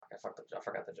I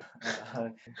forgot the joke.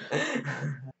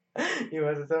 You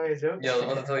want to tell me a joke? Yeah, I was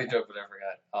about to tell you a joke, but I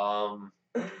forgot.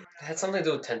 It had something to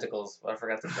do with tentacles, but I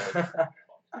forgot the joke.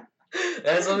 It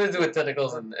had something to do with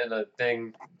tentacles and a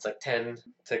thing. It's like 10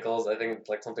 tickles. I think it's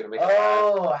like something to make it laugh.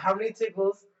 Oh, how many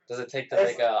tickles Does it take to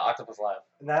make an octopus laugh?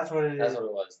 That's what it is. That's what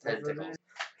it was. 10 That's what it tickles. is.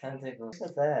 10 tickles.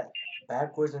 What's that?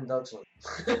 Backwards induction.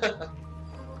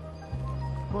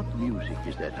 What music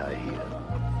is that I hear?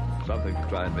 Something to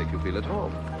try and make you feel at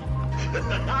home.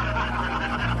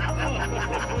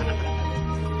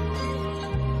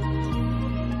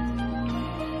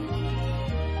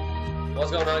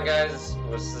 What's going on, guys?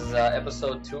 This is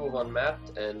episode 2 of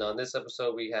Unmapped, and on this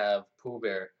episode we have Pooh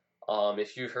Bear.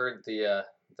 If you heard the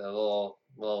little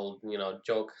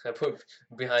joke I put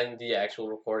behind the actual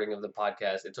recording of the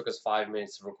podcast, it took us 5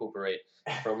 minutes to recuperate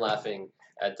from laughing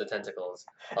at the tentacles.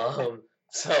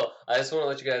 So I just want to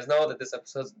let you guys know that this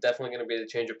episode is definitely going to be a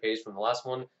change of pace from the last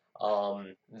one.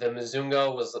 The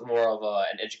Mizunga was more of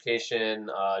an education,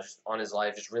 just on his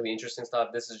life, just really interesting stuff.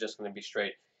 This is just going to be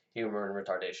straight humor and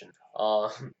retardation.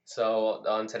 So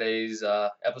on today's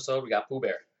episode, we got Pooh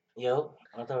Bear. Yo,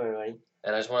 what's up, everybody?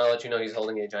 And I just want to let you know he's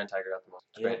holding a giant tiger at the moment.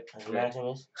 It's great. As imagine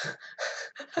this.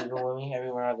 Keep it with me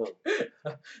everywhere I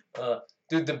go.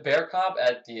 Dude, the bear cop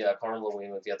at the carnival we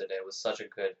went the other day was such a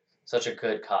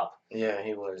good cop. Yeah,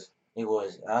 he was. He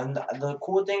was. And the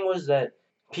cool thing was that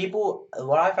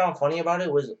what I found funny about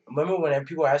it was, remember when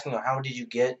people were asking, how did you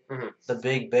get the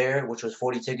big bear, which was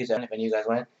 40 tickets, if any of you guys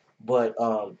went? But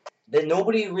then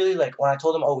nobody really, when I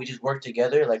told them, we just worked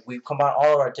together, we combined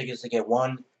all of our tickets to get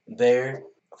one bear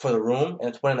for the room, and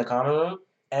it's put in the common room,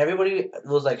 and everybody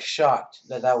was, shocked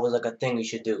that was, a thing we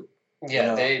should do.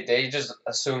 Yeah, they just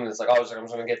assumed it's I'm just going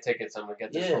to get tickets, I'm going to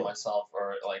get this for myself,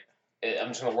 or, I'm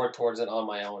just going to work towards it on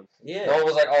my own. Yeah. No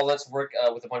one was let's work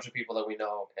with a bunch of people that we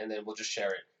know, and then we'll just share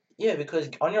it. Yeah, because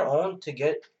on your own to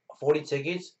get 40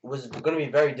 tickets was going to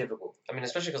be very difficult. I mean,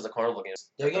 especially because the carnival games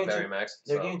they're at the very max.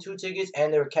 They're getting 2 tickets,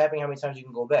 and they were capping how many times you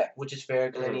can go back, which is fair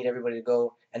because they need everybody to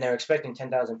go, and they're expecting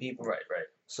 10,000 people. Right.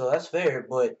 So that's fair,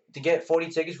 but to get 40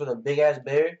 tickets for the big ass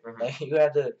bear, you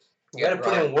had to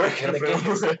put in work in the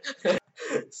games.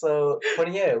 So,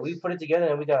 but yeah, we put it together,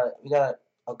 and we got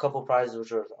a couple prizes,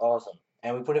 which were awesome,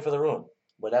 and we put it for the room.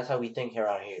 But that's how we think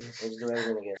around here. We just do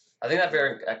everything together. I think that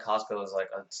bear at Costco is a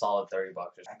solid $30 or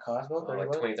something. At Costco,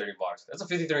 $30? $20-30. That's a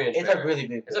 53-inch bear. It's a really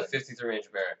big bear. It's a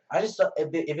 53-inch bear. I just thought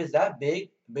if it's that big,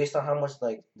 based on how much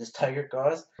this tiger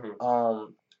costs,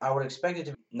 I would expect it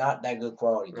to be not that good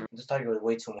quality. This tiger was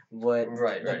way too much. But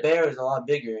the bear is a lot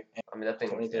bigger. I mean, that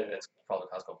thing it's probably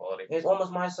Costco quality. It's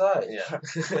almost my size. Yeah.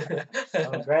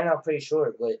 Granted, I'm pretty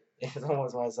short, but it's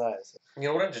almost my size. You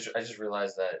know what? I just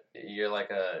realized that you're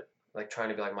trying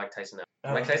to be like Mike Tyson now.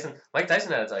 Mike Tyson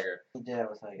had a tiger. He did have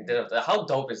a tiger. He did. How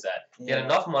dope is that? He had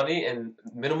enough money and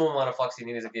minimum amount of fucks he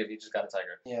needed to give. He just got a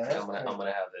tiger. Yeah, I'm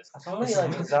gonna have this.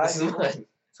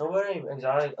 So many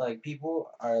exotic people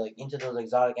are into those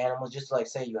exotic animals just to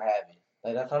say you have it.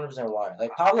 That's 100% why.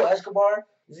 Pablo Escobar,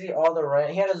 you see all the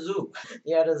rent. He had a zoo.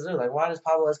 Why does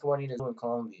Pablo Escobar need a zoo in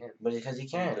Colombia? But because he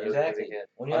can. Exactly.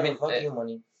 When you have fuck you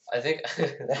money. I think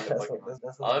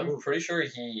that's I'm pretty sure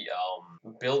he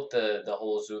built the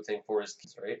whole zoo thing for his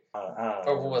kids, right?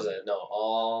 Or who was it?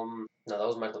 No, that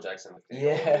was Michael Jackson.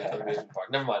 Yeah. Amusement park.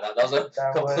 Never mind. That was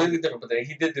completely different. But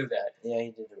he did do that. Yeah, he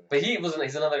did do that. But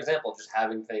he's another example of just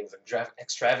having things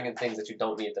extravagant things that you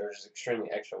don't need that are just extremely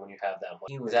extra when you have them.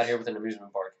 He's out here with an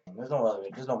amusement park. There's nobody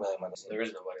like Michael Jackson. There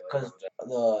is nobody like Michael Jackson.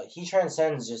 Because he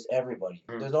transcends just everybody.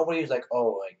 There's nobody who's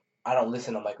I don't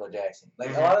listen to Michael Jackson. A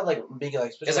lot of big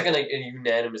it's a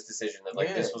unanimous decision that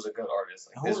this was a good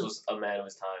artist. This was a man of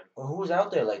his time. Well, who's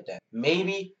out there like that?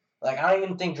 Maybe I don't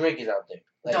even think Drake is out there.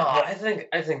 I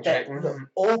think Drake.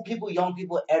 Old people, young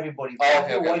people, everybody. White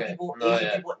people,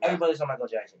 Asian people, everybody's on Michael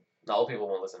Jackson. No, old people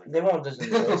won't listen. They won't listen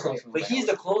to Drake. But he's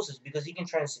the closest because he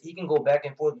can go back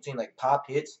and forth between pop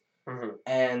hits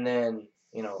and then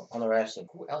on the rap scene.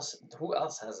 Who else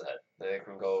has that? They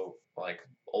can go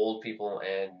old people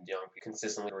and young people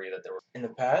consistently agree that they were in the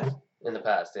past. In the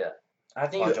past, yeah. I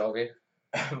think Bon Jovi.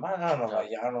 I don't know. I don't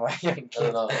know. I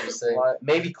don't know. I'm just saying.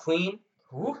 Maybe Queen.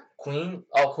 Who? Queen.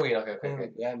 Oh, Queen.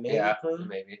 Okay. Yeah, maybe Queen.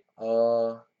 Maybe.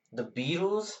 The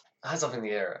Beatles. That's up in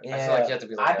the air. Yeah. I feel like you have to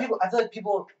be I feel like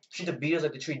people treat the Beatles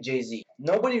like they treat Jay-Z.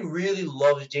 Nobody really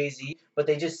loves Jay-Z, but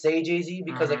they just say Jay-Z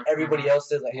because everybody else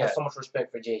says has so much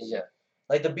respect for Jay-Z.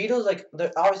 Yeah. The Beatles,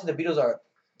 obviously the Beatles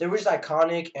they were just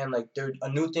iconic and they're a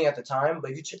new thing at the time.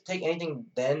 But if you take anything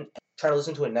then and try to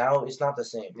listen to it now, it's not the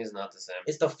same. It's not the same.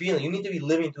 It's the feeling. You need to be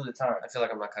living through the time. I feel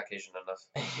like I'm not Caucasian enough.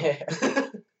 Yeah.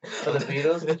 For the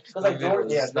Beatles, because like Jordan,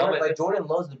 Jordan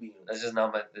loves the Beatles. That's just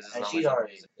not my. This is and not she's my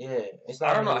already, music. it's not.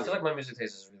 I don't know. I music. feel like my music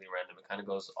taste is really random. It kind of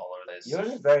goes all over the place.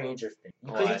 Yours is very interesting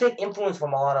because you take influence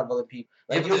from a lot of other people.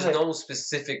 Like, there's no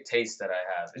specific taste that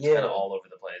I have. It's kind of all over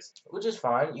the place. Which is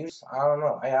fine. I don't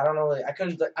know. I don't know. Like,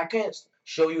 I can't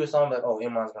show you a song like, oh,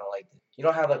 Imran's gonna like this. You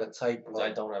don't have like a type.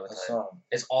 I don't have a type. Song.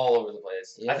 It's all over the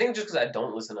place. Yeah. I think just because I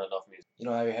don't listen to enough music. You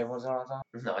don't have your headphones on all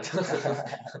the time? No, I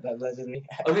don't. That's just me.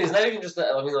 I mean, it's not even just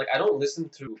that. I mean, like, I don't listen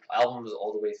to albums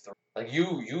all the way through. Like,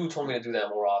 you told me to do that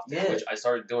more often, which I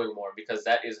started doing more because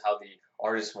that is how the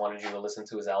artist wanted you to listen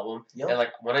to his album. Yep. And,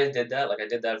 like, when I did that, like, I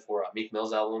did that for Meek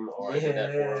Mill's album, or I did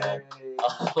that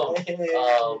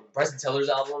for Bryson Tiller's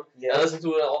album. Yeah. And I listened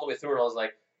to it all the way through, and I was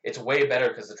like, it's way better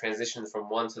because the transition from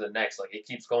one to the next, like, it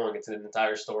keeps going. It's an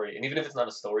entire story, and even if it's not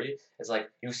a story, it's like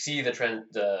you see the trend,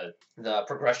 the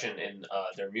progression in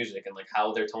their music and like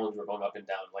how their tones were going up and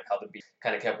down, like how the beat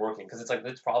kind of kept working. Because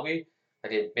it's probably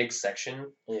like a big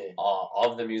section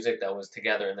of the music that was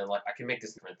together, and then like I can make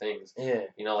these different things. Yeah,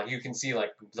 you know, like you can see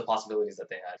like the possibilities that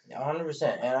they had.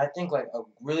 100%, and I think like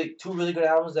two really good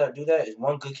albums that do that is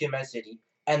one, Good Kid, Mad City.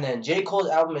 And then J. Cole's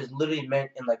album is literally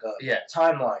meant in like a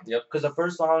timeline. Yep. Because the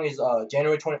first song is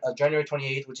January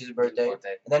 28th, which is his birthday. And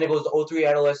then it goes to 03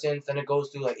 Adolescence. Then it goes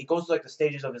to like the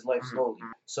stages of his life slowly.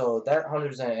 Mm-hmm. So that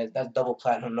 100%, that's double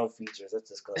platinum, no features. That's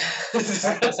disgusting.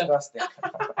 That's disgusting.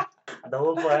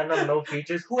 Double platinum, no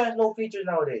features. Who has no features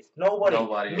nowadays? Nobody.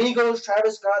 Migos,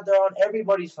 Travis Scott, they're on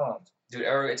everybody's songs. Dude,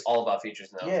 it's all about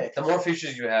features now. Yeah. The more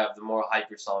features you have, the more hype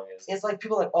your song is. It's like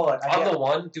people like, oh, I'm the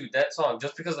one, dude, that song,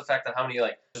 just because of the fact that how many,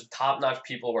 like, just top-notch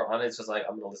people were on it, it's just like,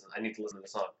 I need to listen to the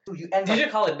song. Dude, DJ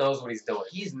Khaled knows what he's doing.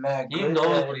 He's mad good. He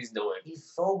knows what he's doing. He's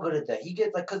so good at that. He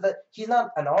gets, like, because he's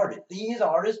not an artist. He is an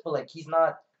artist, but, like, he's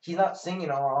not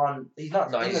singing on. He's not.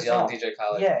 No, he's yelling DJ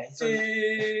Khaled. Yeah,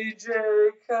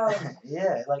 DJ Khaled.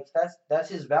 Yeah, like that's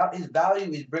his value. His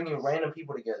value is bringing random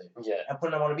people together. Yeah, and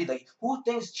putting them on a beat. Like, who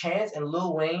thinks Chance and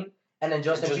Lil Wayne and then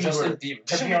Justin Bieber?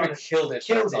 Justin Bieber killed it.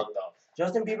 Song, though.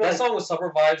 Justin Bieber. That song with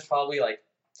Summer Vibes probably like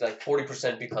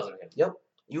 40% because of him. Yep.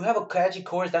 You have a catchy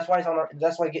chorus. That's why it's on.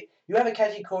 That's why you have a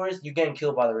catchy chorus. You're getting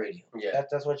killed by the radio. Yeah.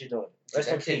 That's what you're doing. Rest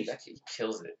in peace. He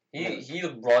kills it. He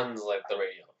runs like the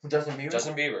radio. Justin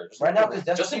Bieber. Right now, because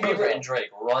Justin Bieber and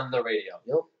Drake run the radio.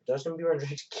 Yep. Justin Bieber and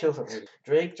Drake kill the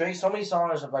radio. Drake. So many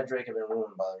songs by Drake have been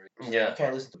ruined by the radio. Yeah. I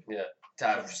can't listen to it.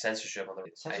 Yeah. Censorship on the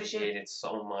radio. I hate it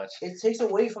so much. It takes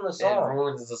away from the song. It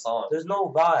ruins the song. There's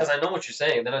no vibe. Because I know what you're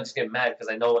saying, then I just get mad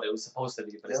because I know what it was supposed to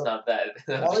be, but it's not that.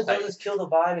 All it does is kill the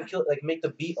vibe and make the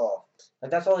beat off. Like,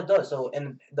 that's all it does. So,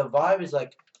 and the vibe is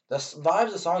like, the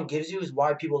vibes the song gives you is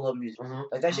why people love music. Mm-hmm.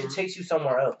 Like, that shit takes you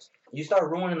somewhere else. You start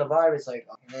ruining the vibe, it's like,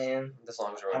 oh, man. The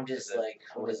song's ruined. I'm just like,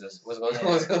 what is this? What's going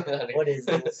on? What is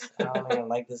this? I don't even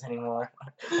like this anymore.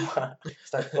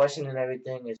 Start questioning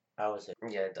everything. How is it?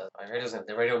 Yeah, it does.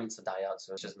 The radio needs to die out,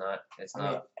 so it's just not.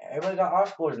 Everybody got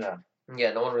off scores now.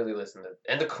 Yeah, no one really listened to it.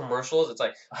 And the commercials, it's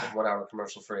like 1 hour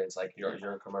commercial free. It's like you're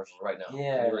in commercials right now.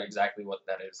 Yeah. You're exactly what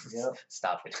that is. Yep.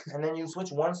 Stop it. And then you switch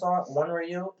one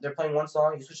radio, they're playing one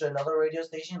song, you switch to another radio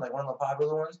station, like one of the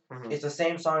popular ones. Mm-hmm. It's the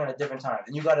same song at a different time.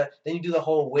 And then you do the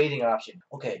whole waiting option.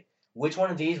 Okay, which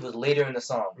one of these was later in the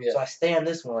song? Yeah. So I stay on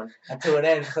this one until it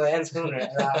ends sooner,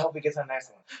 and I hope it gets to the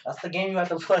next one. That's the game you have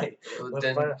to play.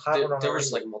 There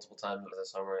was like multiple times over the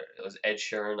summer, it was Ed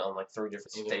Sheeran on like 3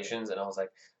 different stations, and I was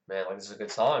like, man, like, this is a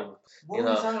good song. What are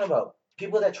you talking about?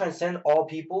 People that transcend all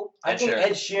people? I think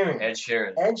Ed Sheeran. Ed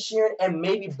Sheeran and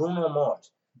maybe Bruno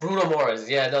Mars. Bruno Mars,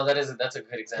 yeah, no, that's a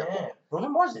good example. Yeah, Bruno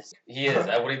Mars is. He is.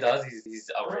 What he does, he's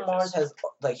outrageous. Bruno Mars has,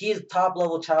 like, he's top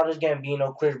level Childish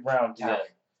Gambino, Chris Brown talent.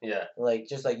 Yeah. Like,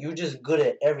 you're just good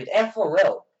at everything. And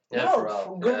Pharrell. Yeah,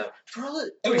 Pharrell.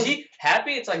 Dude,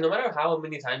 Happy, it's like, no matter how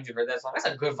many times you heard that song, that's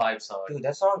a good vibe song. Dude,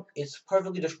 that song is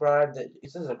perfectly described.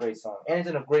 This is a great song. And it's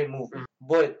in a great movie. Mm-hmm.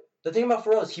 But the thing about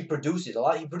Pharrell is he produces a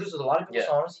lot of people's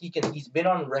songs. He's been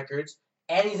on records.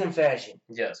 And he's in fashion.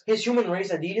 Yes. His Human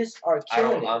Race Adidas are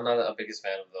killing it. I'm not a biggest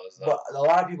fan of those, though. But a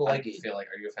lot of people like it. I feel like,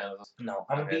 are you a fan of those? No.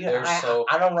 I'm a big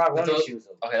I don't rock running shoes,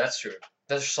 though. Okay, that's true.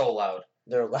 They're so loud.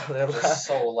 They're loud. They're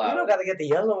so loud. You don't gotta get the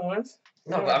yellow ones.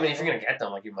 No, but I mean, if you're gonna get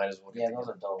them, like, you might as well get them. Yeah, those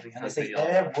are dope. And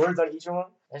they have words on each one.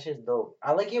 That shit's dope.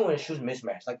 I like it when shoes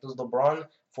mismatch. Like those LeBron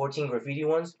 14 graffiti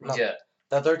ones. No, yeah.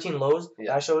 The 13 lows that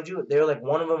I showed you, they were like,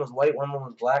 one of them was white, one of them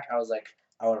was black. I was like,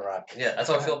 I would rock. Yeah, that's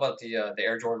how I feel about the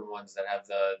Air Jordan ones that have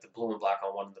the blue and black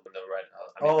on one of them and the red.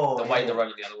 The white and the red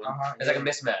on the other one. It's like a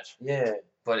mismatch. Yeah.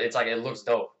 But it's like, it looks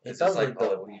dope. It does look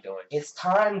dope. What are you doing? It's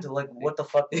timed, like, what the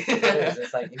fuck this is.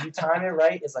 It's like, if you time it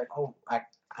right, it's like, oh,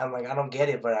 I'm like, I don't get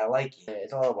it, but I like it. Yeah,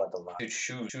 it's all about the vibe. Dude,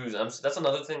 shoes. That's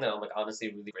another thing that I'm like honestly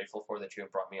really grateful for that you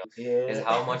have brought me up. Yeah. Is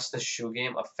how much the shoe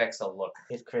game affects a look.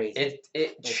 It's crazy. It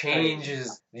It's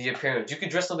changes the appearance. You can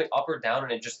dress something up or down,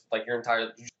 and it just like your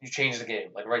entire you change the game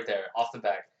like right there off the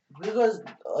back. Because,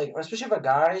 like, especially for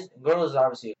guys, girls is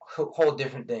obviously a whole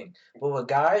different thing. But with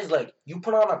guys, like, you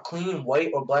put on a clean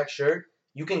white or black shirt,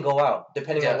 you can go out,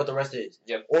 depending on what the rest is.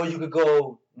 Yep. Or you could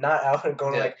go not out and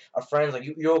go to, Yeah. like, a friend's, like,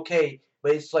 you're okay,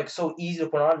 but it's, like, so easy to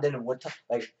put on. Then,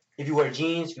 like, if you wear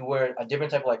jeans, you wear a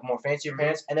different type of, like, more fancier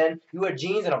pants, and then you wear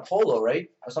jeans and a polo, right?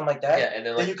 Or something like that. Yeah, and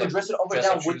then, like, you can dress it up and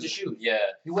down with the shoes. Yeah.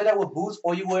 You wear that with boots,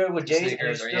 or you wear it with J's, and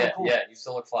Sneakers, it's or still cool. yeah, you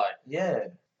still look fly. Yeah.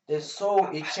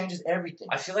 It changes everything.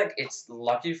 I feel like it's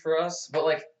lucky for us, but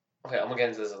like, okay, I'm gonna get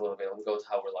into this a little bit. I'm gonna go with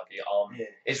how we're lucky.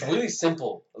 It's really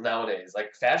simple nowadays.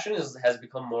 Like, fashion has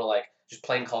become more like just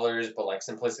plain colors, but like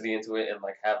simplicity into it, and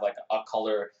like have like a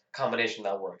color combination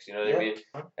that works. You know what I mean?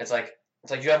 It's like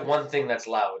you have one thing that's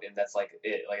loud, and that's like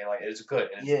it. Like it's good.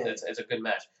 And it's a good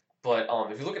match. But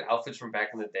if you look at outfits from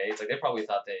back in the day, it's like they probably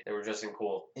thought they were dressing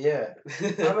cool. Yeah.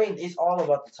 I mean, it's all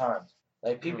about the times.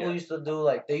 Like, people used to do,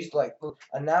 like, they used to, like,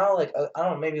 and now, like, I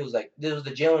don't know, maybe it was, like, there was the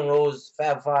Jalen Rose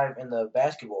Fab Five in the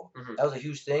basketball. Mm-hmm. That was a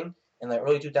huge thing in, like,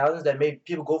 early 2000s that made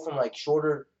people go from, like,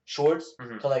 shorter shorts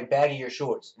to, like, baggier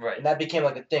shorts. Right. And that became,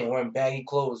 like, a thing. Wearing baggy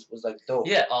clothes was, like, dope.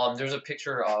 Yeah, there's a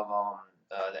picture of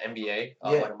the NBA,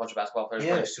 like a bunch of basketball players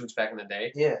wearing suits back in the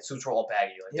day. Yeah. Suits were all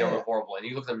baggy, like they were horrible. And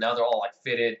you look at them now, they're all like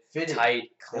fitted. Tight,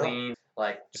 clean,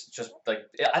 like just like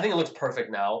I think it looks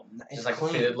perfect now. It's just like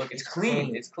clean. fitted look. It's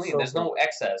clean. It's clean. So There's no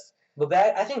excess. But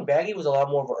I think baggy was a lot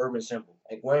more of an urban symbol.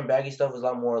 Like, wearing baggy stuff was a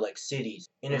lot more like cities.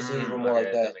 Inner cities were more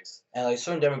like that. And like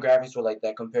certain demographics were like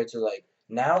that compared to like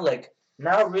now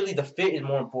really the fit is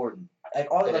more important. Like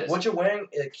what you're wearing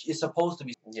is supposed to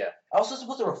be also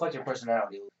supposed to reflect your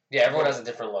personality. Yeah, everyone has a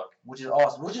different look. Which is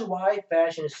awesome. Which is why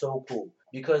fashion is so cool.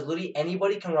 Because literally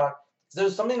anybody can rock.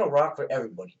 There's something to rock for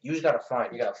everybody. You just gotta find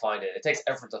it. You gotta find it. It takes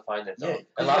effort to find it, though. Yeah,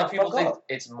 a lot of people think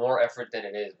it's more effort than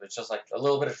it is, but it's just like a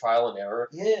little bit of trial and error.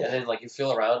 Yeah. And then like you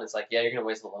feel around, it's like, yeah, you're gonna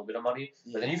waste a little bit of money,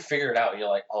 but then you figure it out, and you're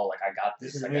like, oh, like I got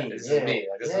this. This is me. This is me.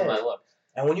 Like this is my look.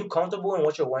 And when you're comfortable in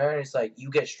what you're wearing, it's like you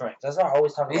get strength. That's why I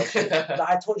always talk about shit.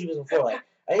 I told you this before. Like,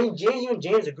 I think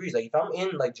James agrees. Like, if I'm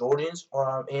in like Jordans or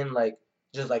I'm in like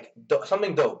just like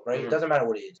something dope, right? It doesn't matter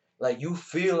what it is. Like, you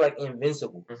feel like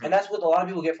invincible, and that's what a lot of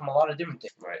people get from a lot of different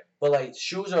things. Right. But like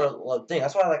shoes are a thing.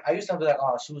 That's why like I used to be like,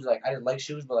 oh, shoes. Like, I just like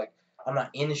shoes, but like I'm not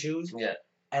into shoes. Yeah.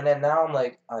 And then now I'm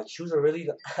like shoes are really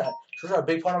shoes are a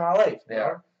big part of my life. They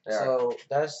are. So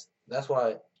that's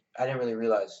why I didn't really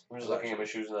realize. I'm just looking at my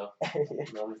shoes now.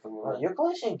 Your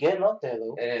collection getting up there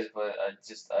though. It is, but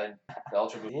the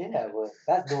Ultra Boost. Yeah,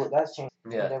 but that's changed.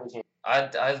 Yeah. Never changed.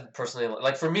 I personally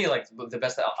like, for me, like the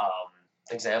best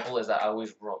example is that I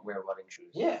always wear running shoes.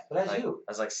 Yeah, but that's like, you.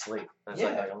 That's like sleek. That's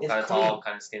Yeah, I'm kind of tall, I'm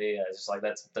kind of skinny. Yeah, it's just like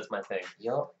that's my thing.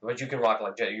 Yup. But you can rock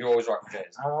like Jay. You always rock with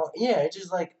Jays. Yeah, it's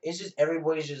just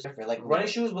everybody's just different. Like running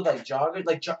shoes with like joggers,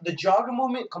 like the jogger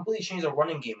movement completely changed the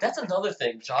running game. That's another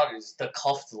thing. Joggers, the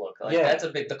cuffed look. Like, that's a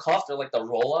big. The cuffed are like the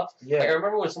roll up. Yeah. Like I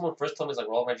remember when someone first told me like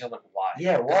roll up my jeans. I'm like, why?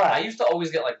 Yeah, why? I used to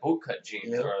always get like boot cut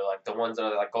jeans or like the ones that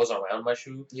are, like goes around my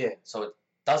shoe. Yeah. So it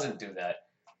doesn't do that.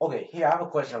 Okay, here I have a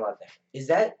question about that.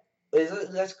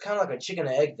 That's kind of like a chicken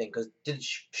and egg thing, because did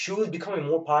shoes becoming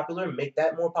more popular make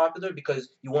that more popular because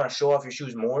you want to show off your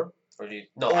shoes more? Or do you,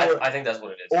 I think that's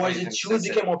what it is. Or is it shoes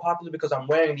became more popular because I'm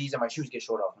wearing these and my shoes get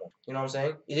showed off more? You know what I'm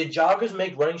saying? Did joggers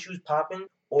make running shoes poppin',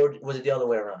 or was it the other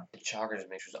way around? The joggers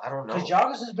make shoes. I don't know. Because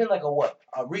joggers has been like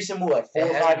a recent move, like 4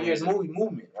 or 5 years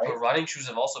movement, right? But running shoes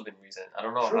have also been recent. I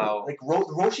don't know how. Like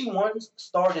Roshe once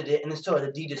started it, and until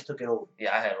Adidas took it over.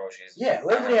 Yeah, I had Roshes. Yeah,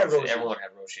 everybody had Roshes. Everyone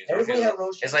had Roshes. Everybody had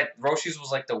Roshes. It's like Roshes was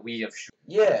like the Wii of shoes.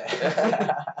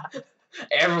 Yeah.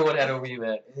 Everyone had a Wii,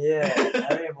 man. Yeah,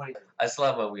 everybody. I still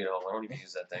have my Wii at home. I don't even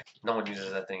use that thing. No one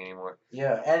uses that thing anymore.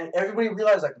 Yeah, and everybody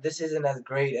realized like this isn't as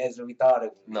great as we thought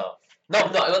it would. No.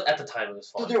 At the time it was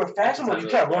fun. Dude, they were fashionable. You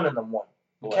can't run in them one.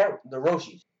 You can't. The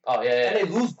Roshes. Oh yeah. And they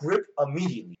lose grip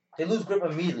immediately. At least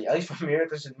for me,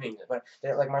 that's just me. But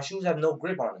like my shoes have no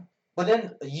grip on them. But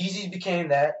then Yeezys became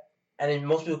that, and then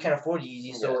most people can't afford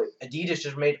Yeezys, so Adidas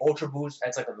just made Ultra Boosts.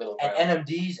 That's like a middle ground. And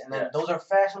NMDs, and then those are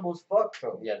fashionable as fuck,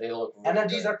 bro. Yeah, they look. Really NMDs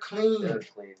good. are clean. They're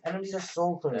clean. NMDs are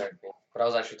so clean. But I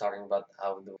was actually talking about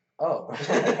how we do. Oh,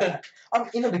 I'm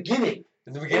in the beginning.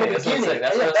 In the beginning, that's what I'm saying.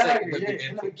 That's what I'm saying.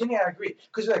 In the beginning, I agree.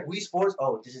 Because you're like, Wii Sports,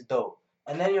 oh, this is dope.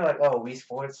 And then you're like, oh, Wii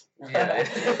Sports? Yeah.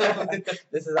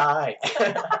 This is alright.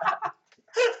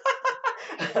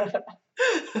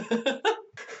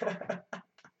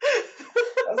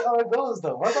 That's how it goes,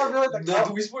 though. Once I realized the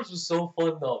Wii Sports was so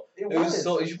fun, though. It was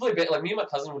so. You play like me and my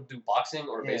cousin would do boxing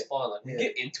or baseball, and like we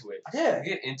get into it. Yeah. We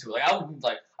get into it.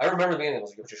 Like I remember the beginning. I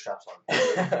was like, "Put your straps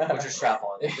on. Put your strap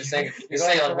on." You're saying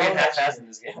like we ain't half-assed in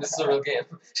this game. This is a real game.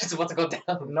 She's about to go down.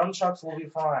 Nunchucks will be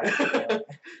fine.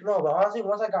 No, but honestly,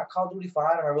 once I got Call of Duty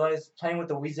 5 and I realized playing with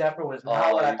the Wii Zapper was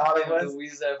not what I thought it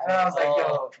was. And I was like,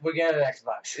 yo, we're getting an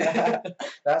Xbox.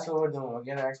 That's what we're doing. We're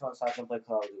getting an Xbox so I can play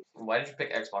Call of Duty. Why did you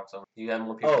pick Xbox over? You have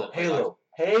more people that play Halo.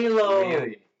 Xbox. Halo.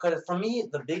 Really? Because for me,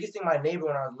 the biggest thing, my neighbor,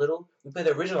 when I was little, we played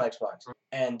the original Xbox.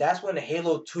 And that's when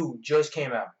Halo 2 just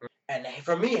came out. And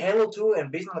for me, Halo 2,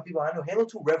 and based on the people I know, Halo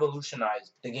 2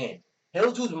 revolutionized the game.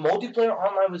 Halo 2's multiplayer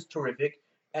online was terrific,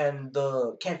 and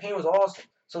the campaign was awesome.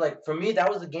 So, like, for me, that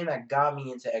was the game that got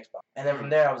me into Xbox. And then from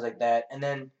there, I was like that. And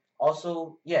then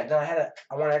also, then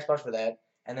I wanted an Xbox for that.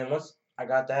 And then once I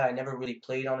got that, I never really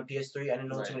played on the PS3. I didn't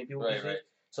know too many people with PS3.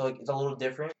 So like, it's a little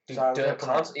different. Dude, so the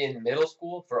console in middle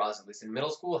school, for us at least, in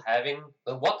middle school, having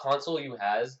what console you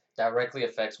has directly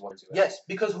affects what you have. Yes,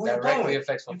 because who directly you playing with?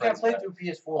 affects what you friends can't play have. through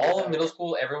PS4. All of middle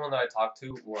school, everyone that I talked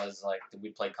to was like, we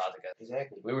played COD together.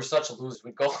 Exactly. We were such losers.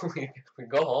 We'd go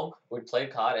home, we'd play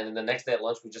COD, and then the next day at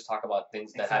lunch, we'd just talk about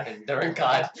things that happened during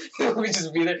COD. We'd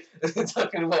just be there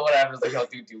talking about what happened. Like, oh,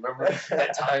 dude, do you remember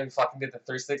that time you fucking did the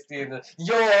 360 and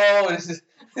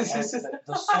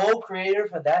the sole creator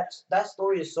for that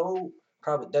story is so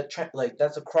probably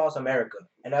that's across America,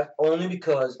 and that's only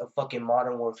because of fucking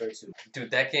Modern Warfare 2.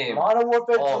 Dude, that game. Modern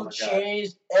Warfare 2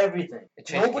 changed everything. It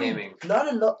changed gaming.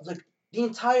 Not enough. Like the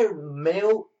entire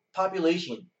male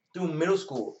population through middle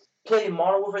school played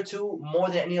Modern Warfare 2 more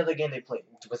than any other game they played.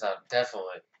 Without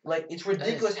definitely. Like it's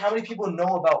ridiculous how many people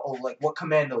know about what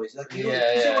Commando is. Like you see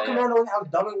what Commando is, how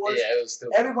dumb it was. Yeah, it was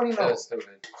stupid. Everybody knows. It was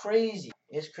stupid. Crazy.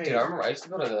 It's crazy. Dude, I remember I used to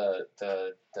go to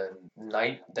the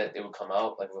night that it would come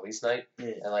out, like release night,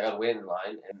 and like I'd wait in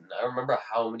line, and I remember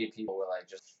how many people were like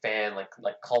just fan like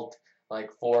cult. Like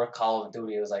for Call of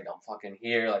Duty, it was like I'm fucking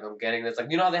here, like I'm getting this.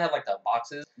 Like you know how they had like the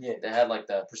boxes, they had like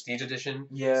the Prestige Edition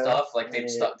stuff, like they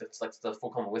stuff that's like the full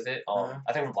come with it.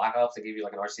 I think in Black Ops they gave you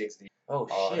like an RCXD. Oh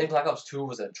shit! I think Black Ops 2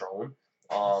 was a drone.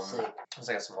 It was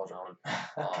like a small drone.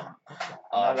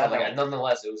 But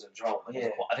nonetheless, it was a drone. Like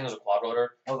I think it was a quad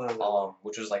rotor,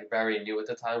 which was like very new at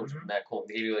the time, which was mad cool.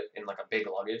 They gave you it in like a big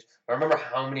luggage. But I remember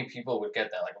how many people would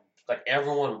get that. Like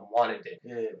everyone wanted it.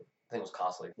 Yeah. I think it was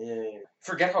costly. Yeah.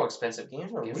 Forget how expensive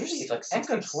games were. Really, like 60, and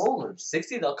controllers.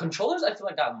 The controllers I feel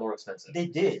like got more expensive. They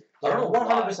did. I don't know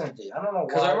 100% did. I don't know why.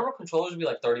 Because I remember controllers would be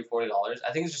like $30, $40.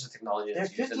 I think it's just a technology. They're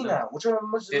 50 now, which are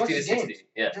much 50 to 60. Games.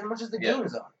 Yeah. As much as the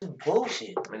games are. It's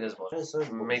bullshit. It is bullshit. So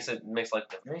bullshit. Makes life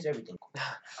different. It makes everything cool.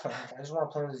 I just want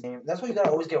to play this game. That's why you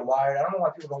gotta always get wired. I don't know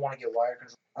why people don't want to get wired.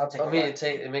 Cause I'll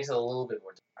take. It makes it a little bit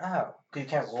more. How? Because you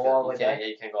can't go all the way back. Yeah,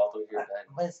 you can't go all the way to your bed.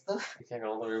 But still. You can't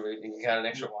go all the way. You got an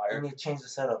extra wire. You need to change the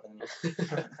setup.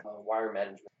 Wire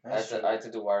management. I had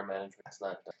to do wire management. It's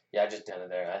not. I just did it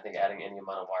there. I think adding any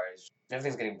amount of wires.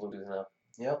 Everything's getting Bluetooth now.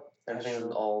 Yep. Everything's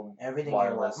all everything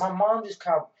wireless. My mom just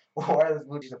got wireless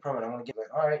Bluetooth permanent. I'm gonna get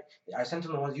all right. I sent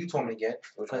them the ones you told me to get.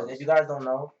 Because if you guys don't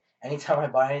know, anytime I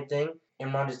buy anything,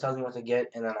 Imran just tells me what to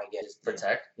get, and then I get it. For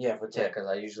tech? Yeah, for tech. Yeah, because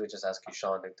I usually just ask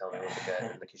Keyshawn to tell me what to get,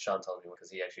 and Keyshawn tells me because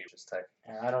he actually uses tech.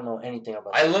 And I don't know anything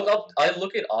about I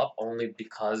look it up only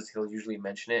because he'll usually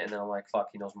mention it, and then I'm like, fuck,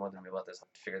 he knows more than me about this. I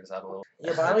have to figure this out a little.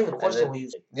 Yeah, but I don't even question what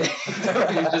you say.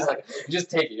 you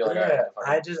just take it. You're like, all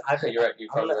right. You're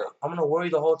right. I'm gonna worry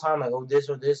the whole time, like, oh, this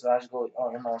or this, so I just go, oh,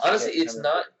 Imran. Honestly, it's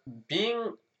not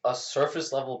being a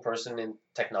surface level person in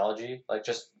technology, like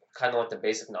just kind of like the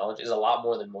basic knowledge is a lot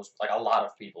more than a lot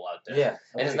of people out there. Yeah.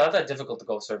 And it's not that difficult to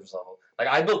go surface level. Like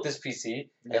I built this PC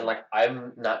and like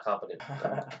I'm not competent.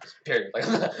 Period. Like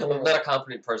I'm not a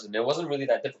competent person. It wasn't really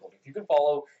that difficult. If you can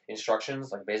follow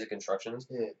instructions, like basic instructions,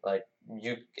 like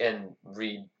you can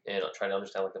read and try to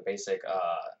understand like the basic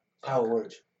how it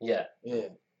works. Yeah. Yeah.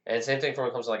 And same thing when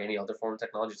it comes to like any other form of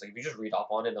technology. It's like if you just read up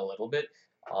on it a little bit,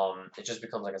 it just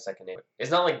becomes like a second nature. It's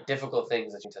not like difficult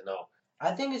things that you need to know.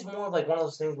 I think it's more like one of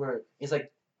those things where it's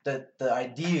like the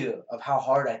idea of how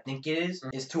hard I think it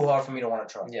is too hard for me to want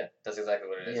to try. Yeah, that's exactly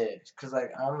what it is. Yeah, because like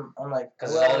I'm like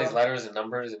because there's all these letters and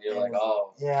numbers, and you're like,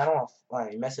 oh. Yeah, I don't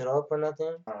want to mess it up or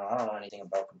nothing. I don't know anything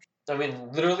about computers. I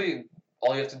mean, literally,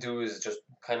 all you have to do is just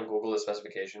kind of Google the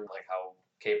specification, like how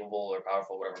capable or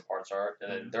powerful whatever parts are,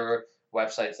 and then there are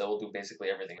websites that will do basically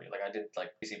everything. Like I did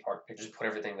like PC part, I just put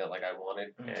everything that like I wanted,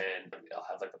 and I'll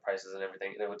have like the prices and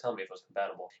everything, and it would tell me if it was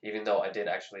compatible. Even though I did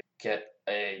actually get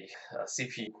a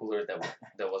CPU cooler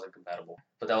that wasn't compatible,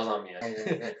 but that was on me.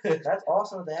 That's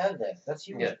awesome that they have that. That's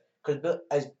huge. Yeah. Because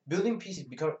as building PCs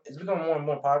become more and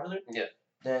more popular. Yeah.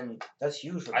 Then that's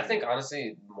huge. I think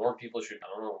honestly, more people should.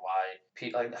 I don't know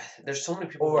why. Like, there's so many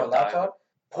people over a laptop.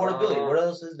 Portability. What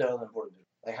else is there other than portability?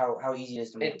 Like how easy it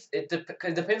is to move? It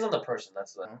depends on the person.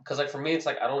 That's the because like for me it's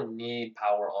like I don't need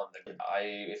power on the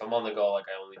if I'm on the go like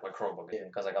I only my Chromebook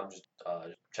because like I'm just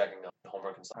checking out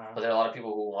homework and stuff. But there are a lot of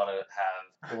people who want to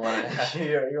have You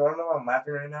want to know what I'm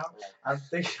laughing right now? I'm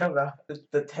thinking about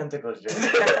the tentacles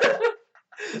joke.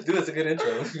 Dude, it's a good intro.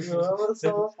 Yo, that was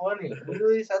so funny. We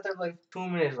literally sat there for like 2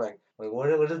 minutes, like what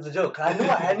is the joke? I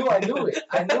knew it.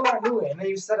 I knew it. And then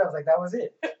you said, I was like, that was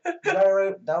it. You got it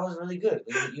right. That was really good.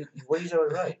 What you said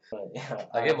was right. But, yeah,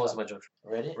 I get most of my jokes.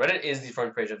 Reddit? Reddit is the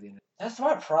front page of the internet. That's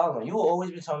my problem. You will always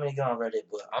be telling me to get on Reddit,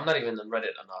 but I'm not even on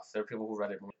Reddit enough. There are people who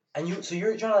Reddit more. And so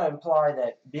you're trying to imply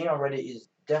that being on Reddit is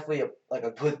definitely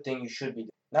a good thing you should be doing.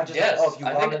 Not just yes, if you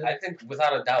want I think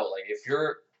without a doubt, like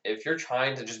if you're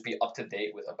trying to just be up to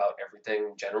date with about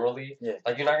everything generally,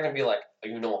 like you're not gonna be like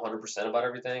you know 100% about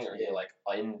everything or you're like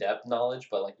in depth knowledge,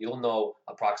 but like you'll know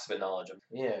approximate knowledge of.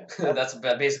 Yeah, that's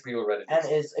basically what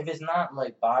Reddit is. And if it's not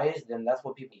like biased, then that's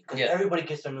what people. Because everybody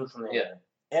gets their news from the internet.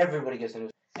 Everybody gets their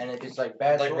news, and if it's like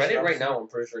bad, like Reddit right now, I'm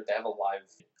pretty sure they have a live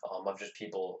of just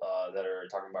people that are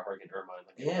talking about Hurricane Irma.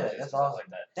 Like, that's awesome. Like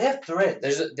that. They have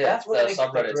threads. That's what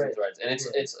subreddits and threads, and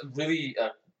it's really a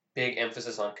big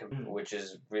emphasis on community, which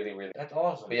is really really. That's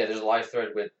awesome. But yeah, there's a live thread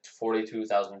with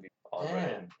 42,000 views on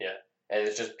Reddit. Yeah, and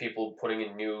it's just people putting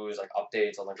in news like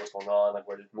updates on like what's going on, like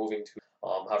where it's moving to,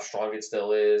 how strong it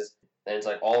still is, and it's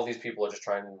like all of these people are just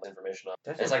trying to get information up.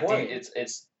 That's it's important. Like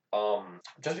it's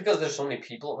just because there's so many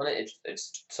people on it,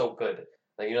 it's so good.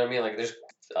 Like you know what I mean? Like there's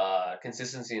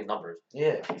consistency in numbers.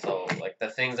 Yeah. So like the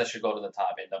things that should go to the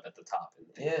top end up at the top.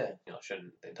 And, you know,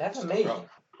 shouldn't. That's amazing.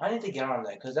 I need to get on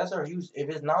that because that's our use. If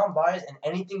it's non-biased and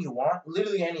anything you want,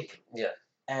 literally anything. Yeah.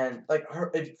 And like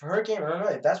if Hurricane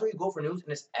Irma, if that's where you go for news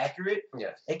and it's accurate,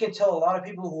 yes, it can tell a lot of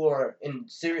people who are in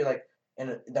Syria, like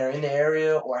that are in the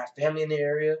area or have family in the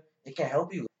area. It can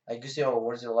help you. Like you say, oh,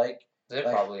 what is it like? They're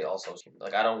like, probably also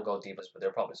like I don't go deepest, but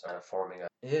they're probably kind of forming a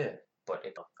But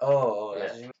it. Oh,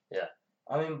 yeah.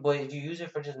 I mean, but if you use it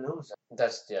for just news,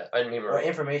 that's and meme or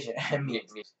information and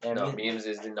memes. Memes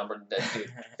is the number.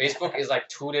 Dude, Facebook is like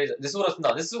 2 days. This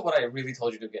is what I really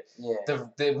told you to get. Yeah.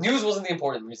 The news wasn't the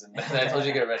important reason that I told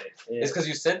you to get ready. It's because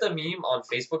you sent a meme on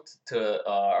Facebook to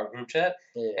our group chat,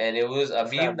 and it was a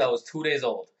meme that was 2 days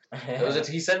old.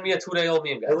 He sent me a 2-day-old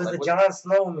meme, guys. It was the Jon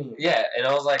Snow meme. Yeah, and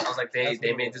I was like,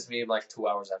 they made this meme like 2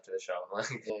 hours after the show,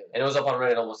 and it was up on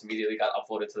Reddit almost immediately. Got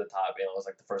uploaded to the top, and it was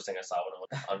like the first thing I saw when I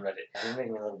went on Reddit. You're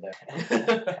making me a little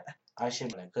bad. I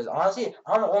shouldn't, because honestly,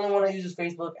 I'm the only one that uses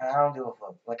Facebook, and I don't give a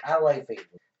fuck. Like I like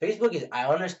Facebook. Facebook is, I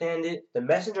understand it. The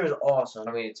Messenger is awesome.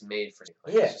 I mean, it's made for.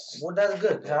 Like, well, that's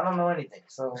good because I don't know anything.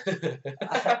 So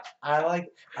I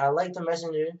like the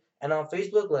Messenger. And on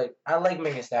Facebook, like, I like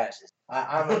making statuses.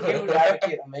 I'm a huge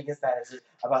advocate of making statuses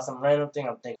about some random thing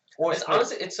I'm thinking.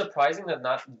 Honestly, it's surprising that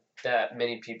not that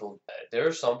many people. There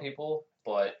are some people,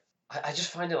 but I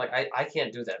just find it like I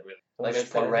can't do that really. Like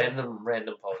just put random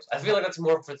posts. I feel like that's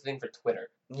more of a thing for Twitter.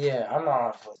 Yeah, I'm not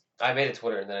on Twitter. I made a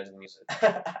Twitter and then I didn't use it.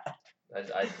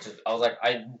 I was like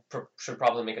I should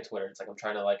probably make a Twitter. It's like I'm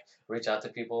trying to like reach out to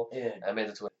people. Yeah. I made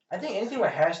the Twitter. I think anything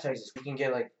with hashtags is we can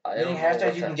get like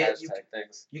hashtags you can get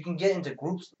you can get into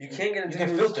groups. You can't get into you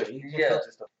can groups. filter. You can filter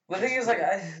stuff. The thing is, like,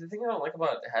 the thing I don't like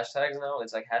about hashtags now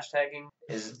is like hashtagging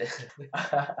is the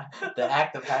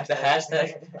act of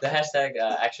hashtag. The hashtag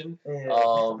action.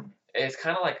 Yeah. It's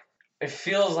kind of like it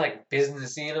feels like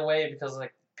businessy in a way because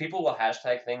like people will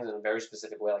hashtag things in a very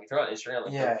specific way. Like if you're on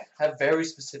Instagram, like have very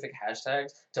specific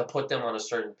hashtags to put them on a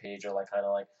certain page or like kind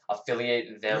of like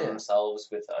affiliate themselves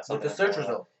with something. With the search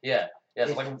result. Yeah. Yeah,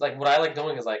 so like what I like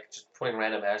doing is like just putting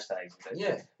random hashtags.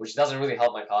 Which doesn't really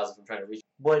help my cause if I'm trying to reach.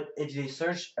 But if you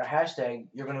search a hashtag,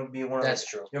 you're gonna be one of. That's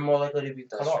true. You're more likely to be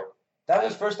come up. That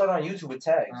was first started on YouTube with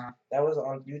tags. That was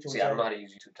on YouTube. See, I don't know how to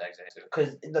use YouTube tags too.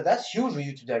 Because that's huge with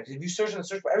YouTube tags. If you search in the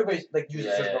search bar, everybody's like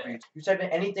using search bar for YouTube. You type in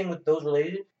anything with those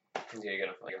related. Yeah,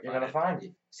 you're gonna find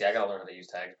it. See, I gotta learn how to use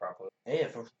tags properly. Yeah,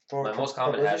 for my most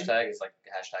common hashtag is like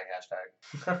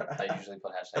hashtag. I usually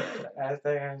put hashtag.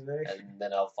 And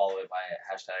then I'll follow it by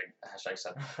hashtag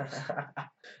 7.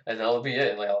 And that'll be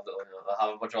it. Like I'll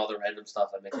have a bunch of other random stuff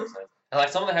that makes no sense. And like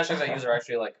some of the hashtags I use are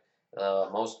actually like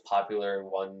most popular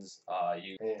ones.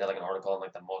 They're like an article on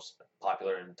like the most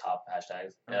popular and top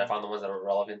hashtags. And I found the ones that are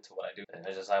relevant to what I do. And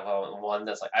I just have one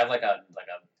that's like I have like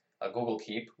a Google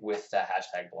Keep with the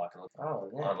hashtag block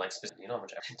on like specific, you know how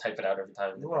much I type it out every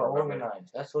time. You are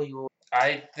organized. That's what you.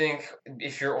 I think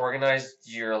if you're organized,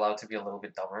 you're allowed to be a little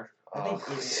bit dumber. I think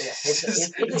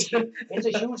it's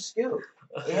a huge skill.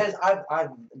 It has. I've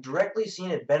directly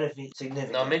seen it benefit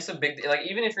significantly. No, it makes a big like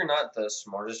even if you're not the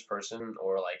smartest person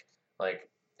or like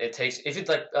it takes if it's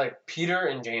like Peter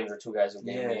and James are two guys who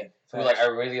gave me who facts. like I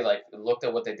really like looked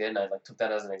at what they did and I like took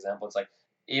that as an example. It's like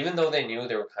even though they knew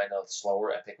they were kind of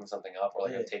slower at picking something up or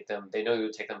like it'd take them, they know it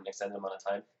would take them an extended amount of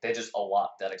time. They just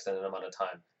allot that extended amount of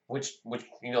time, which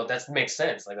you know that makes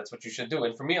sense. Like that's what you should do.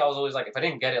 And for me, I was always like, if I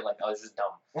didn't get it, like I was just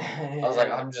dumb. I was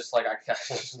like, I'm just like it's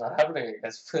just not happening. I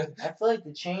guess. I feel like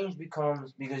the change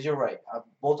becomes because you're right.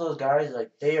 Both those guys like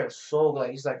they are so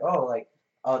like it's like oh like.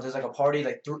 There's like a party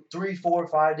like 3, 4,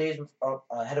 5 days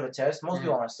ahead of a test. Most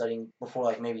people aren't studying before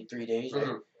like maybe 3 days. Right?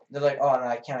 They're like, oh no,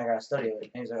 I can't. I gotta study. And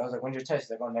he's like, I was like, when's your test? He's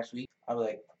like, oh, next week. I was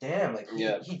like, damn, like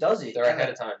he does it. They're ahead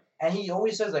of time. And he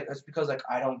always says like it's because like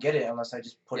I don't get it unless I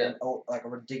just put in like a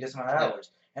ridiculous amount of hours.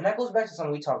 And that goes back to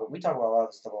something we talk about a lot of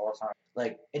this stuff all the time.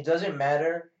 Like it doesn't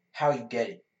matter how you get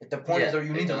it. The point is that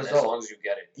you need the result. As long as you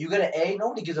get it. You get an A.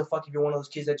 Nobody gives a fuck if you're one of those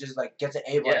kids that just like gets an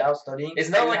A without studying. It's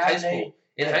not like high school.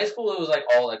 In high school, it was like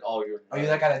you're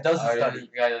that guy that doesn't study. You're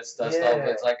the guy that does stuff.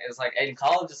 It's like in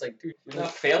college, it's like, dude, you're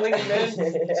not failing,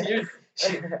 man.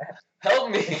 Help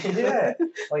me. Yeah,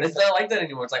 like, it's not like that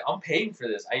anymore. It's like I'm paying for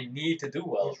this. I need to do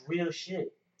well. It's real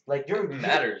shit. Like it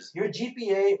matters. Your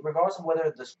GPA, regardless of whether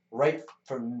it's right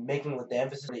for making what the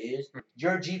emphasis is,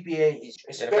 your GPA is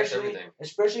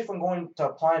especially from going to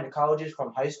applying to colleges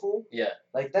from high school. Yeah.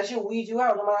 Like that shit weeds you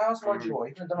out no matter how smart you are.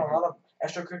 You could have done a lot of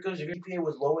extracurriculars. If your GPA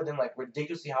was lower than like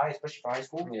ridiculously high, especially for high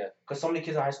school. Yeah. Because so many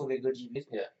kids in high school get good GPAs.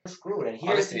 Yeah. You're screwed. And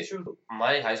here honestly, it's true.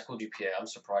 My high school GPA, I'm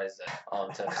surprised that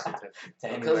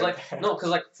because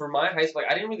like for my high school,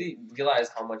 like I didn't really realize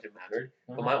how much it mattered.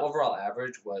 But my overall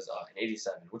average was an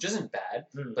 87, which isn't bad,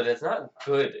 but it's not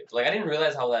good. Like I didn't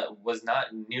realize how that was not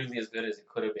nearly as good as it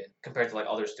could have been compared to like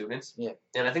other students. Yeah.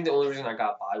 And I think the only reason I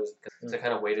got by was because they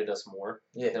kind of weighted us more.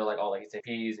 Yeah. They're like, oh, like you take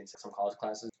P's and some college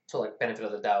classes, so like benefit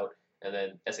of the doubt, and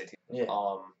then SAT. Yeah.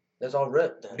 That's all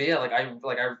ripped. But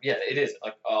yeah, it is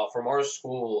like from our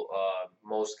school,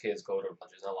 most kids go to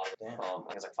colleges. Not a lot of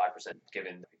I think it's like 5%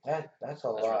 given. That's a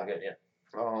lot. That's really good. Yeah.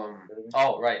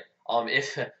 Oh right.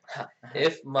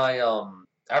 If my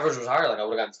average was higher, like I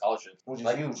would have gotten scholarships. Which is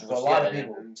like, huge for a lot of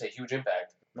people. It's a huge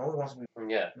impact. No one wants to be.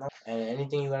 Yeah. No. And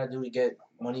anything you gotta do to get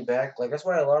money back, like that's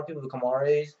why a lot of people become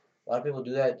RAs. A lot of people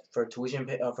do that for tuition,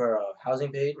 for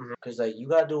housing paid, because like you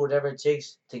gotta do whatever it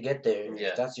takes to get there. Yeah.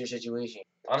 If that's your situation.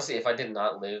 Honestly, if I did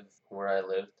not live where I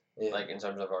lived, like in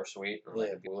terms of our suite,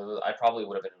 like I probably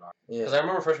would have been an RA. Because I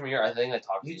remember freshman year, I think I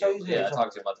talked to you. I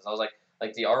talked to you about this. I was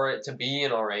like the RA to be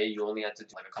an RA, you only had to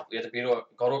do like a couple. You had to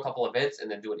go to a couple events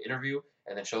and then do an interview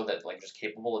and then show that like you're just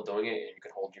capable of doing it and you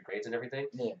can hold your grades and everything.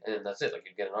 Yeah. And that's it. Like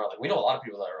you get an RA. Like we know a lot of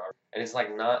people that are RA, and it's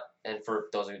like not. And for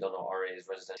those of you who don't know, RAs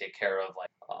residents take care of like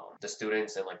the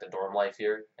students and like the dorm life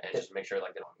here and just make sure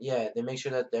like they make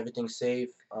sure that everything's safe.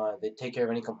 They take care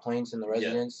of any complaints in the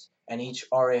residents, and each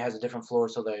RA has a different floor,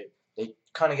 so they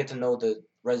kind of get to know the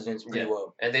residents pretty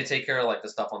well. And they take care of like the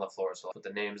stuff on the floor, so put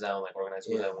the names down, like organize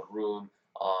who's in one room.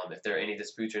 If there are any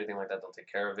disputes or anything like that, they'll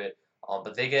take care of it.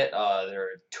 But they get their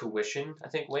tuition, I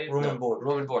think, waived. Room and board.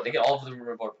 Room and board. They get all of the room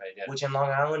and board paid, Which in Long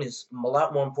Island is a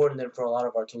lot more important than for a lot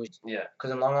of our tuition. Yeah.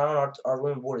 Because in Long Island, our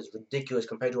room and board is ridiculous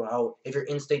compared to how, if you're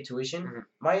in-state tuition,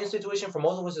 my in-state tuition for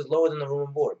most of us is lower than the room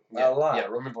and board. Yeah. A lot. Yeah,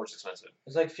 room and board is expensive.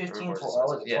 It's like 15,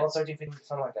 12, 13, 15,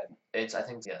 something like that. It's, I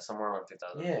think, somewhere around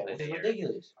 2,000. Yeah, which is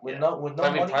ridiculous. With no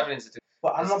money. Private institutions.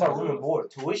 But I don't know about room and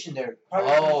board. Tuition there.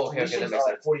 Tuition is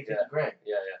like 40, 50 grand.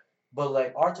 Yeah. But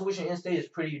like our tuition in state is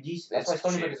pretty decent. That's why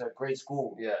Stony Brook is a great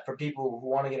school for people who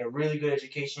want to get a really good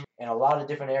education in a lot of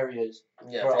different areas.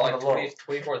 Yeah, for like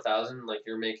 24,000, like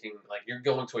you're making you're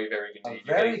going to a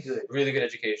very good, really good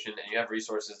education, and you have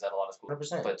resources that a lot of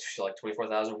schools. 100%. But like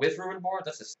 24,000 with room and board,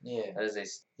 that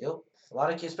is a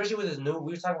lot of kids, especially with this new.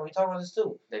 We talk about this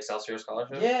too. The Excelsior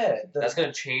scholarship. Yeah, that's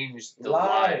gonna change the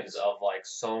lives of like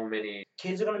so many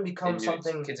kids. Are gonna become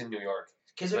something. Kids in New York.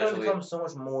 Kids are gonna become so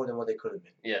much more than what they could have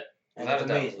been. Yeah. And it's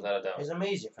amazing. Without a doubt. It's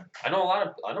amazing. I know a lot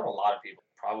of people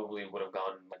probably would have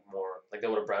gone like more, like they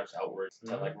would have branched outwards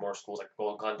to like more schools, like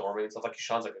gone dormant and stuff. Like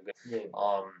Sean's like a good.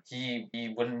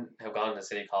 He wouldn't have gone to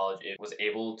City College if was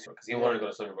able to, because he wanted to go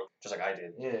to Stony Brook just like I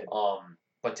did. Yeah.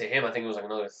 But to him, I think it was like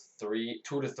another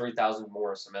 2,000 to 3,000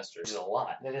 more a semester, which is a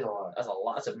lot. That is a lot. That's a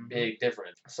lot. That's a big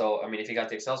difference. So I mean, if he got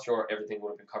the Excelsior, everything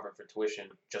would have been covered for tuition,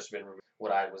 just been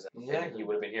what I was at. Yeah. He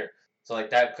would have been here. So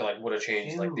like that could, like would have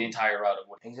changed like the Huge. entire route of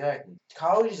what. Exactly.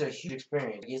 College is a huge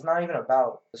experience. It's not even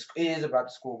about it is about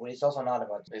the school, but it's also not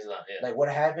about It's not, yeah. like what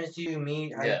happens to you,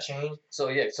 how Yeah. you change. So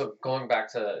yeah, so going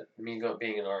back to me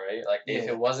being an RA, like if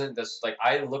Yeah. it wasn't this, like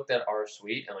I looked at our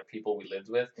suite and like people we lived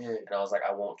with, Yeah. and I was like,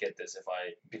 I won't get this if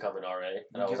I become an RA,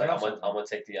 and I was Give like, it I'm up gonna, something. I'm gonna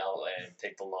take the outlay and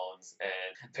take the loans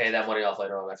and pay that money off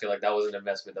later on. I feel like that was an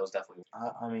investment that was definitely.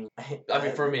 I mean, I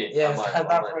mean, for me, yeah, on it's my-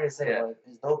 not on for my- me to say, yeah. but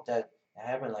it's dope that it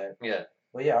happened like that. Yeah,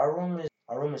 But yeah, our room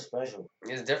is special.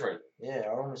 it's different, Yeah,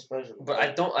 our room is special. but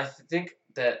I think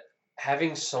that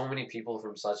having so many people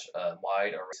from such a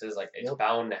wide array, like it's Yep.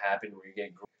 bound to happen where you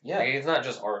get groups. Yeah. Like, it's not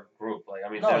just our group. Like I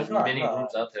mean, No, there's it's not, many no.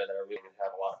 groups out there that are really gonna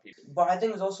have a lot of people. But I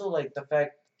think it's also like the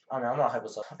fact. I mean, I'm not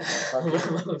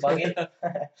fuck it.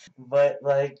 But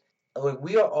like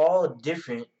we are all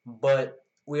different, but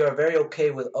we are very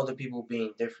okay with other people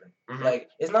being different. Mhm. Like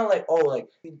it's not like like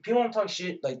people don't talk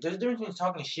shit. Like there's a difference between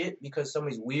talking shit because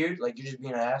somebody's weird, like you're just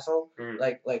being an asshole. Mhm.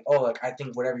 Like I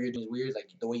think whatever you're doing is weird. Like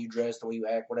the way you dress, the way you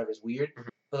act, whatever is weird. Mhm.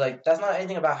 But like that's not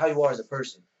anything about how you are as a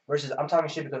person. Versus I'm talking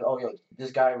shit because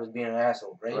this guy was being an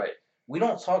asshole, right? Right. We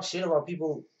don't talk shit about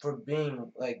people for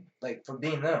being like for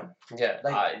being them. Yeah.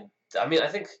 Like- I mean, I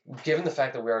think given the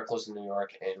fact that we are close to New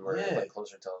York and we're Yeah. like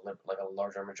closer to like a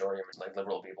larger majority of like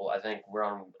liberal people, I think we're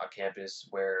on a campus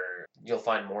where you'll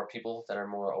find more people that are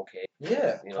more okay.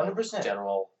 Yeah, You know, 100%.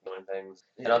 general doing things.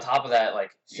 Yeah. And on top of that,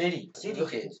 like City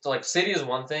kids. So like city is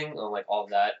one thing, and like all of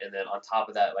that, and then on top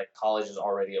of that, like college is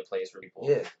already a place where people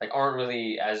Yeah, like aren't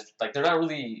really as like they're not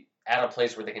really at a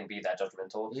place where they can be that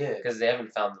judgmental yeah. because they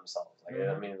haven't found themselves. Like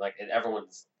I Mhm. mean, like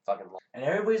everyone's fucking And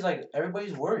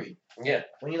everybody's worried. yeah.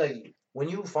 When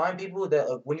you find people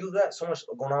that when you got so much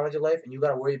going on with your life and you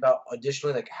gotta worry about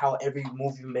additionally like how every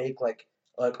move you make like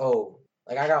I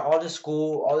got all this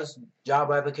school, all this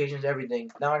job applications, everything.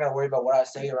 Now I gotta worry about what I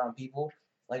say around people.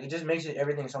 Like it just makes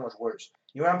everything so much worse.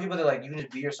 You're around people that like you can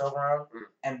just be yourself around,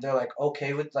 and they're like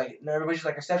okay with like everybody just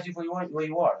like accepts you for where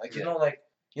you are. Like you know like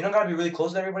you don't gotta be really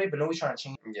close to everybody, but nobody's trying to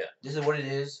change. Yeah. This is what it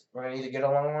is. We're gonna either get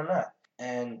along or not,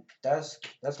 and that's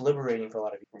liberating for a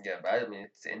lot of people. Yeah, but I mean,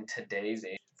 it's in today's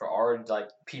age for our like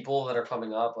people that are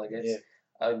coming up, like it's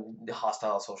a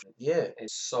hostile social. Yeah.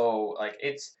 It's so like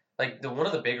it's like one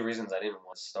of the big reasons I didn't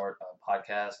want to start a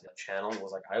podcast and a channel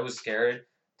was like I was scared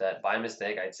that by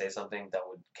mistake I'd say something that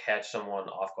would catch someone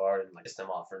off guard and like piss them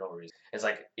off for no reason. It's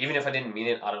like even if I didn't mean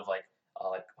it out of like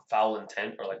foul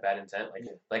intent or like bad intent,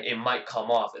 like it might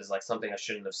come off as like something I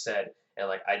shouldn't have said, and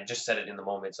like I just said it in the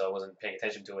moment, so I wasn't paying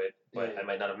attention to it, but I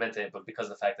might not have meant it, but because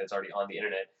of the fact that it's already on the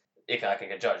internet, I can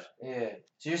get judged. Yeah.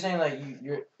 So you're saying like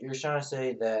you're trying to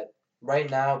say that right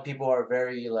now people are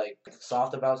very like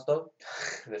soft about stuff.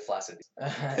 They're flaccid.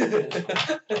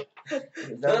 That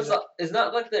It's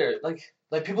not like they're like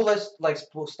people like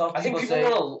stuff. I think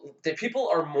people say. people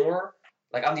are more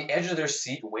like on the edge of their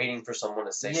seat waiting for someone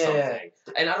to say Yeah. something,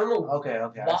 and I don't know Okay. I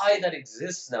why see. that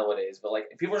exists nowadays, but like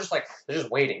people are just like they're just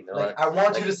waiting. They're Like I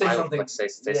want you to say something. Like, say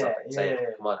Yeah, something. Say yeah, it. yeah.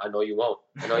 Come on, I know you won't.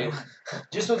 I know you.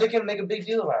 Just so they can make a big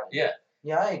deal about it. Yeah.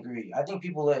 Yeah, I agree. I think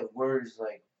people let words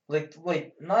like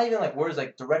not even like words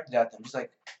like directed at them. Just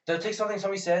like they'll take something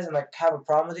somebody says and like have a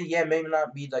problem with it. Yeah, maybe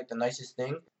not be like the nicest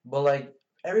thing, but like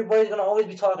everybody's gonna always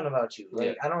be talking about you.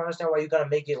 Like I don't understand why you gotta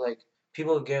make it like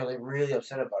people get like really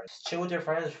upset about it. Chill with your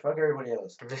friends, fuck everybody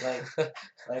else.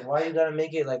 Like why you gotta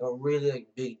make it like a really like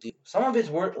big deal? Some of it's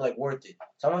worth it.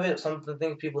 Some of the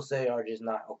things people say are just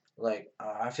not like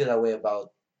I feel that way about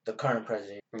the current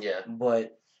president. Yeah.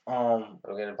 But We're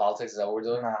getting into politics. Is that what we're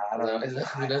doing? nah, I don't.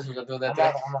 We're not doing that.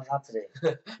 Not today.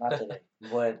 Not today.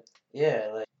 But yeah,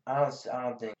 like I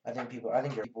think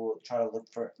people try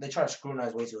to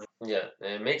scrutinize way too late. Yeah,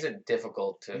 and it makes it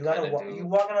difficult to You gotta kind of do. you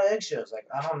walking on eggshells. Like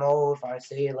I don't know if I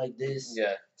say it like this,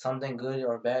 Yeah. something good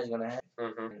or bad is gonna happen.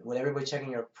 Mm-hmm. With everybody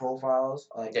checking your profiles,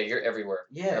 like Yeah, you're everywhere.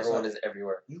 yeah, Everyone so is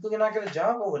everywhere. you could not get a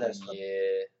job over that stuff.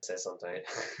 Yeah, say something.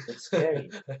 It's scary.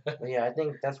 But yeah, I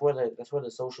think that's where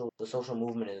the social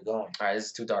movement is going. All right, this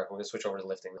is too dark. We're gonna switch over to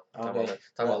lifting. Okay.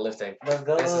 Talk about lifting. Let's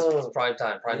go. This is prime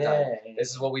time. Yeah. This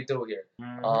is what we do here.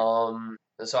 Mhm.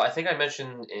 So I think I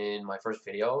mentioned in my first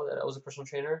video that I was a personal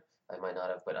trainer. I might not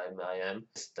have, but I am.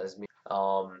 That's me.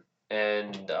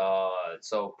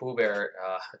 So Pooh Bear,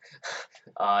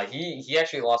 he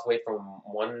actually lost weight from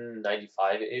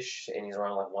 195-ish, and he's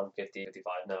around like 150,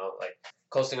 55 now, like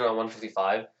coasting around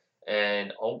 155.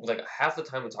 And like half the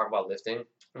time we talk about lifting,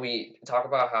 we talk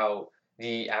about how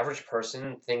the average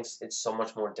person thinks it's so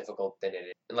much more difficult than it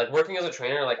is. Like working as a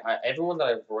trainer, like everyone that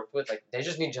I've worked with, like they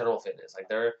just need general fitness. Like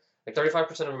they're like 35%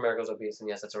 of Americans are obese, and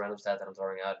yes, that's a random stat that I'm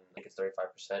throwing out, and I think it's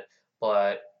 35%.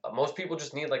 but most people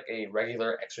just need like a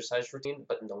regular exercise routine,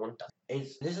 but no one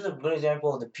does. This is a good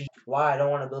example of the PC. Why I don't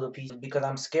want to build a PC because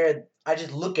I'm scared. I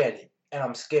just look at it and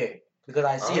I'm scared because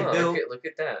I see it built. Look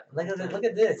at that. Look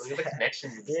at this. Look at the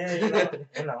connections. Yeah, you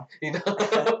know. You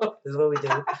know. This is what we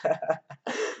do.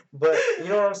 But you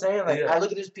know what I'm saying? Like Yeah. I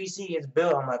look at this PC, it's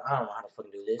built. I'm like, I don't know how to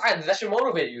fucking do this. Alright, that should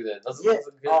motivate you then. That's a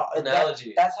good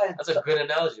analogy. That's how. That's a good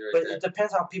analogy right But there. it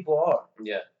depends how people are.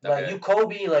 Yeah. Like okay. you,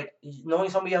 Kobe, like knowing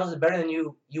somebody else is better than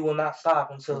you, you will not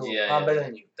stop until I'm better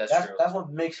than you. That's true. That's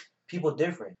what makes people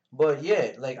different. But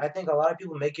yeah, like I think a lot of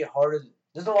people make it harder.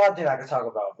 There's a lot of things I could talk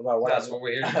about what That's what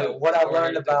we're here to do. what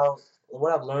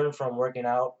I've learned from working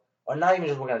out, or not even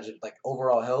just working out, just like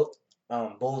overall health.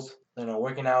 Both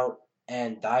working out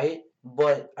and diet.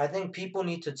 But I think people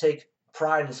need to take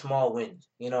pride in small wins.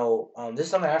 This is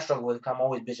something I struggle with. 'Cause I'm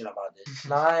always bitching about this.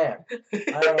 No, I am.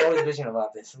 I am always bitching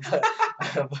about this.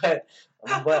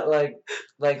 But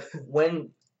like when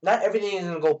not everything is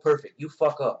gonna go perfect. You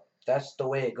fuck up. That's the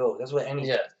way it goes. That's what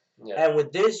anything. Yeah. And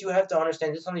with this, you have to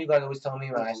understand. This is something you guys always tell me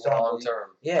when I start. Long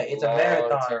term. Yeah, it's a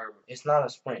marathon. Term. It's not a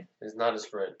sprint. It's not a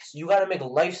sprint. So you got to make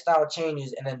lifestyle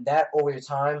changes, and then that over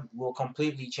time will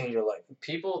completely change your life.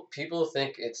 People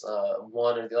think it's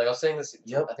one or the, like I was saying this.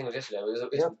 Yep. I think it was yesterday.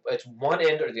 It's one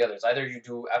end or the other. It's either you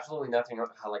do absolutely nothing, or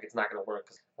how like it's not gonna work.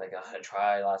 'Cause, like I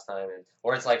tried last time,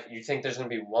 or it's like you think there's gonna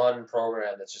be one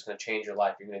program that's just gonna change your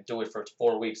life. You're gonna do it for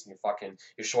 4 weeks, and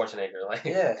you're Schwarzenegger. Like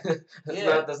Yeah.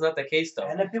 that's not the case though.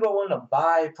 And then people want to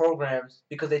buy programs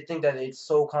because they think that it's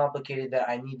so complicated that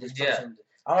I need this person.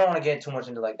 I don't want to get too much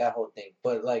into like that whole thing,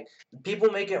 but like people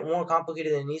make it more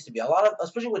complicated than it needs to be. A lot of,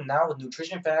 especially with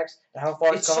nutrition facts and how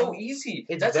far it's come. so easy.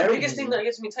 It's That's very the biggest easy. thing that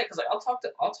gets me tight because like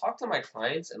I'll talk to my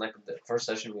clients and like the first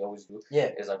session we always do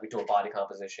is like we do a body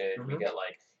composition. We get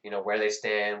like where they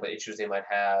stand, what issues they might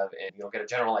have, and get a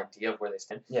general idea of where they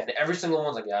stand. Yeah. And every single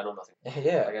one's like, yeah, I know nothing.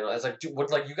 Yeah. Like, it's like, dude,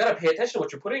 you gotta pay attention to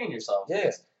what you're putting in yourself.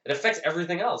 Yeah. It affects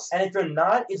everything else. And if you're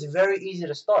not, it's very easy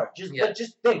to start.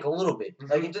 Just think a little bit.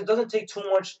 Mm-hmm. Like it doesn't take too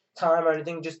much time or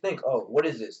anything. Just think, oh, what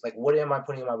is this? Like, what am I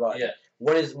putting in my body? Yeah.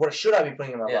 What should I be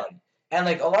putting in my body? And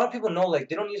like a lot of people know, like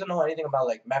they don't need to know anything about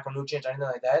like macronutrients or anything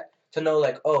like that to know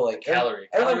like, oh, like calorie.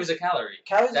 Calorie is a calorie.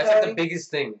 That's like the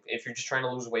biggest thing. If you're just trying to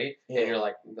lose weight and you're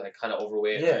like kind of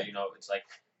overweight, or, it's like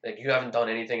you haven't done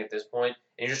anything at this point,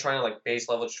 and you're just trying to like base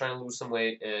level, just trying to lose some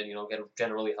weight and get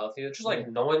generally healthy. It's just like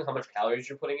knowing how much calories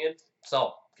you're putting in.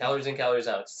 So calories in, calories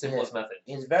out. It's the simplest method.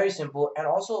 It's very simple, and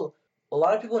also a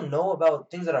lot of people know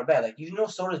about things that are bad. Like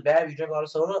soda's bad. If you drink a lot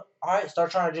of soda, all right, start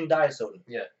trying to drink diet soda.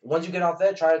 Yeah. Once you get off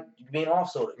that, try being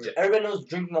off soda. Yeah. Everybody knows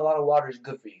drinking a lot of water is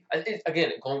good for you.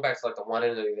 Again, going back to like the one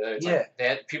end or the other, it's like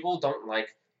that people don't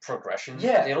like progressions.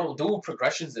 Yeah. They don't do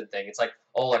progressions and thing. It's like,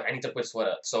 oh, like I need to quit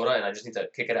soda and I just need to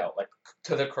kick it out, like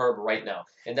to the curb right now.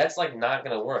 And that's like not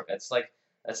gonna work. That's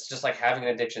just like having an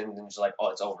addiction and just like, oh,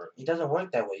 it's over. It doesn't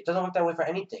work that way. It doesn't work that way for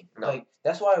anything. No. Like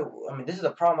that's why this is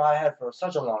a problem I had for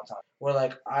such a long time. Where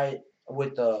like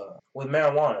with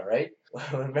marijuana, right?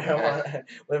 with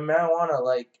marijuana,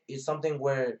 like it's something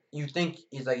where you think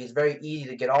it's very easy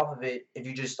to get off of it if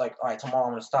you just like, all right, tomorrow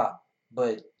I'm gonna stop,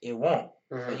 but it won't.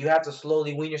 Mm-hmm. You have to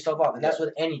slowly wean yourself off, and that's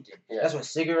with anything. Yeah. That's with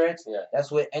cigarettes. Yeah.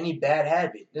 That's with any bad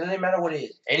habit. It doesn't matter what it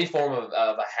is. Any form of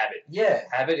a habit. Yeah.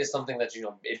 Habit is something that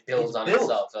it builds on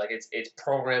itself. Like it's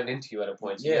programmed into you at a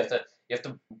point. So you have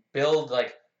to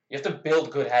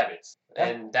build good habits,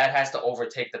 and that has to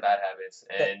overtake the bad habits,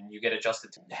 and you get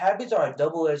adjusted to. Habits are a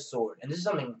double-edged sword, and this is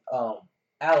something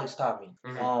Alex taught me.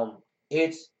 Mm-hmm.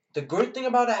 It's the good thing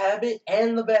about a habit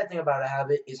and the bad thing about a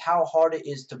habit is how hard it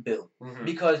is to build. Mm-hmm.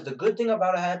 Because the good thing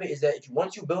about a habit is that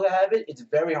once you build a habit, it's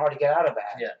very hard to get out of a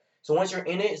habit. Yeah. So once you're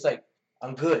in it, it's like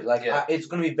I'm good. Like it's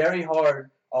gonna be very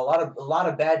hard. A lot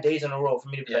of bad days in a row for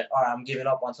me to be like, all right, I'm giving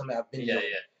up on something I've been doing.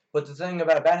 Yeah. But the thing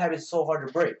about a bad habit is so hard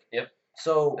to break. Yep.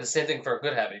 So the same thing for a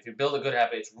good habit. If you build a good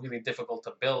habit, it's really difficult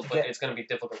to build, but it's going to be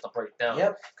difficult to break down.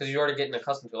 Yep. Because you're already getting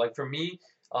accustomed to it. Like for me,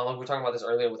 like we were talking about this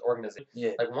earlier with organization.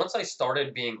 Yeah. Like once I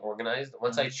started being organized,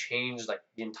 once I changed like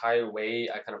the entire way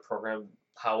I kind of programmed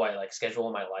how I like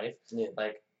schedule my life. Yeah.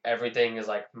 Like everything is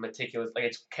like meticulous. Like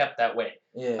it's kept that way.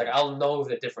 Yeah. Like I'll know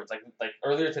the difference. Like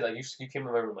earlier today, like you came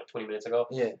in my room like 20 minutes ago.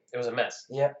 Yeah. It was a mess.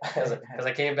 Yeah. Because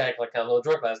I came back like a little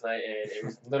drunk last night, and it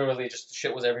was literally just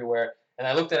shit was everywhere. And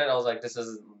I looked at it, I was like, this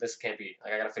can't be.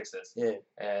 Like I gotta fix this. Yeah.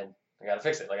 And I gotta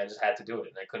fix it. Like I just had to do it,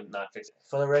 and I couldn't not fix it.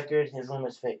 For the record, his room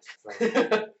is fixed.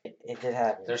 It did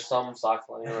happen. There's some socks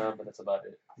lying around, but that's about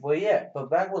it. Well, yeah, but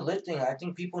back with lifting, I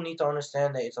think people need to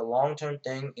understand that it's a long-term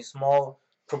thing. It's small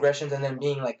progressions, and then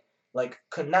being like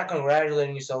not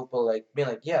congratulating yourself, but like being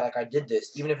like, yeah, like I did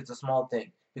this, even if it's a small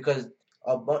thing, because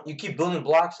you keep building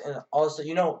blocks, and also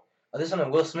this is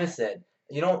something Will Smith said.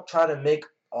 You don't try to make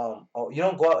you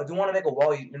don't go out if you want to make a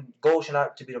wall. Your goal should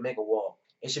not to be to make a wall.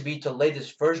 It should be to lay this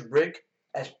first brick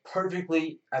as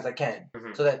perfectly as I can,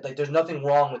 so that like there's nothing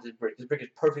wrong with this brick. This brick is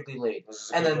perfectly laid,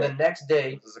 and then the next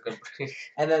day, this is a good brick.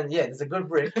 And then it's a good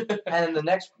brick, and then the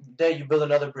next day you build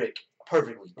another brick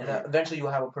perfectly, and eventually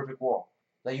you'll have a perfect wall.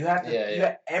 Like you have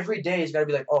to, every day it's gotta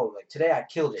be like, oh, like today I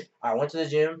killed it. I went to the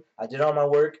gym, I did all my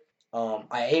work,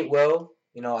 I ate well,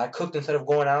 I cooked instead of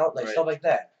going out, like stuff like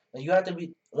that. Like you have to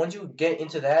be once you get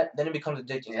into that, then it becomes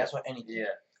addicting. Yeah. That's what anything. Yeah,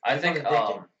 I think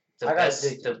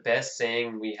the best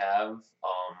saying we have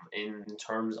in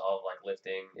terms of like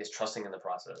lifting is trusting in the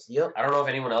process. Yep. I don't know if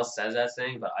anyone else says that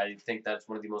saying, but I think that's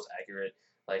one of the most accurate.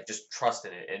 Like just trust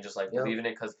in it and just like believe in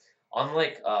it, because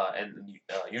unlike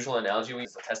usual analogy, we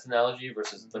use the test analogy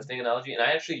versus lifting analogy, and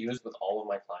I actually use with all of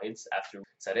my clients after we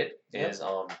said it is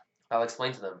I'll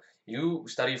explain to them. You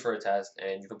study for a test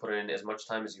and you can put in as much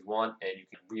time as you want and you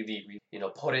can really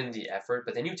put in the effort,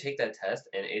 but then you take that test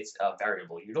and it's a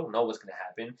variable. You don't know what's going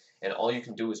to happen, and all you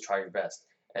can do is try your best.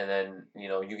 And then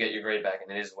you get your grade back,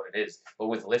 and it is what it is. But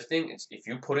with lifting, it's if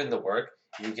you put in the work,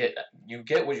 you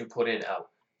get what you put in out.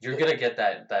 You're gonna get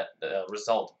that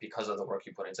result because of the work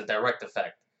you put in. It's a direct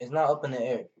effect. It's not up in the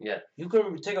air. Yeah. You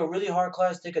can take a really hard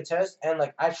class, take a test, and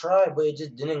like I tried, but it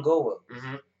just didn't go well.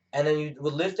 Mm-hmm. And then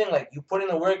with lifting, like you put in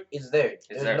the work, it's there.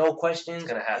 There's no questions.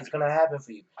 It's gonna happen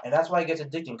for you, and that's why it gets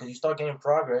addicting, because you start getting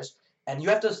progress, and you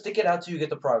have to stick it out till you get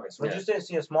the progress. When you start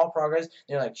seeing a small progress,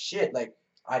 you're like, shit, like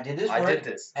I did this work,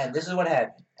 and this is what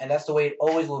happened, and that's the way it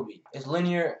always will be. It's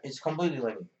linear. It's completely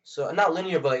linear. So not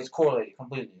linear, but like, it's correlated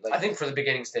completely. Like, I think for the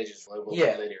beginning stages, it will be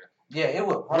linear. Yeah, it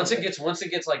will. 100%. Once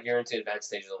it gets like you're into advanced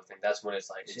stages of lifting, that's when it's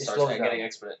like it starts getting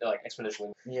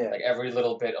exponentially. Yeah. Like every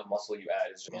little bit of muscle you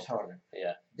add is just harder.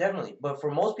 Yeah. Definitely, but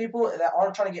for most people that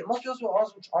aren't trying to get, most people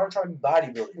also aren't trying to be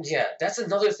bodybuilders. Yeah, that's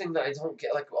another thing that I don't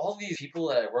get. Like all these people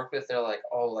that I work with, they're like,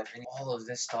 oh, like I need all of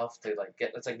this stuff to like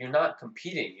get. It's like you're not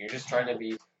competing. You're just trying to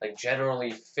be like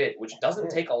generally fit, which doesn't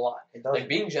take a lot. Like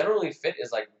being generally fit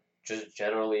is like just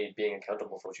generally being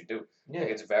accountable for what you do. Yeah. Like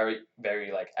it's very,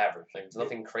 very like average. Like it's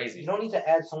nothing crazy. You don't need to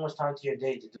add so much time to your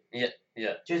day to do.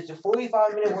 Yeah. Just a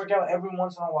 45-minute workout every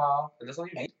once in a while. And that's all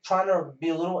you need. Trying to be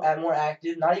a little more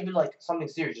active, not even like something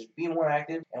serious. Just be more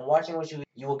active and watching what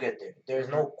you will get there. There's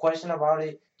no question about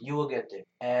it. You will get there,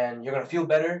 and you're gonna feel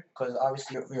better because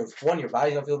obviously your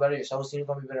body's gonna feel better. Your self-esteem is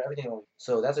gonna be better. Everything.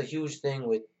 So that's a huge thing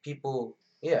with people.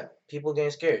 Yeah, people getting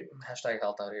scared. Hashtag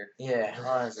health out here. Yeah,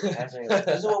 honestly.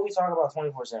 This is what we talk about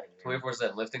 24/7.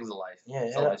 24/7. Lifting's a life. Yeah,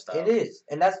 it's a lifestyle. It is,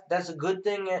 and that's a good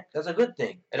thing. That's a good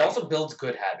thing. It also builds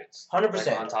good habits. 100%.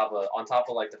 Like, on top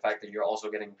of like the fact that you're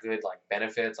also getting good like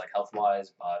benefits, like health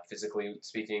wise, physically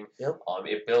speaking. Yep.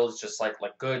 It builds just like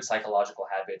good psychological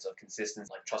habits of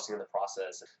consistency, like trusting in the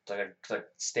process, like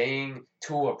staying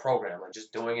to a program, like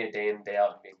just doing it day in day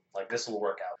out, and being like this will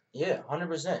work out. Yeah,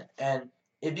 100%, and.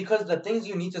 Because the things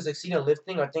you need to succeed in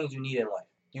lifting are things you need in life.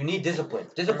 You need discipline.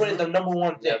 Discipline is the number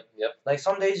one thing. Yep. Like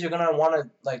some days you're gonna wanna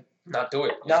like not do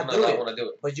it. Not want to do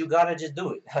it. But you gotta just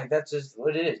do it. Like that's just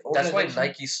what it is. That's why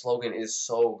Nike's slogan is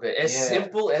so good. As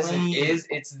simple as it is,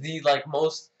 it's the like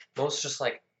most just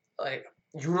like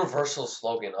universal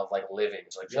slogan of like living.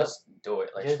 It's like just do it.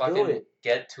 Like just fucking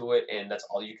get to it, and that's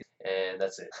all you can. And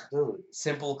that's it. Dude.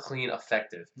 Simple, clean,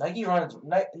 effective. Nike runs.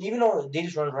 Even though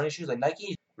Adidas runs running shoes, like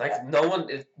Nike. No one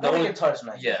can touch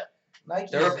Nike. Yeah. Nike.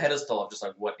 They're a pedestal of just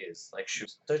like what is like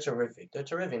shoes. They're terrific.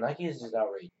 Nike is just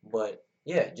outrageous. But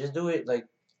yeah, just do it like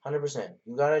 100%.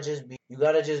 You gotta just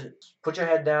put your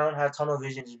head down, have tunnel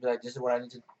vision, just be like, this is what I need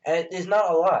to do. And it's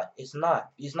not a lot. It's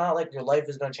not like your life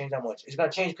is gonna change that much. It's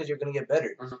gonna change because you're gonna get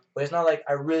better. Mm-hmm. But it's not like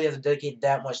I really have to dedicate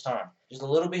that much time. Just a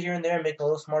little bit here and there, make a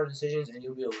little smarter decisions, and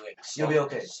you'll be okay. You'll be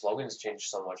okay. Slogans change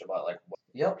so much about like.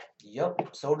 Yep.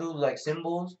 So do like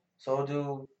symbols. So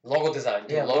do logo design.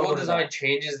 Yeah, logo design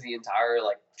changes the entire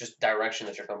like just direction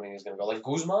that your company is gonna go. Like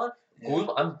Guzman,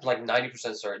 I'm like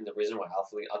 90% certain the reason why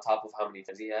Alpha Elite, on top of how many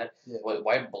things he had,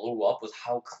 why it blew up was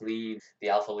how clean the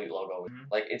Alpha Elite logo is. Mm-hmm.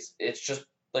 Like it's just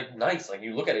like nice. Like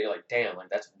you look at it, you're like, damn, like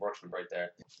that's workmanship right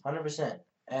there. 100%.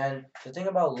 And the thing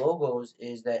about logos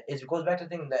is that it goes back to the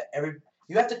thing that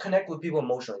you have to connect with people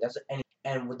emotionally.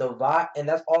 And with the vibe, and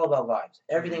that's all about vibes.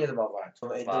 Everything is about vibes. So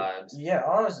vibes. Yeah,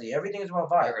 honestly, everything is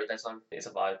about vibes. I heard that song. It's a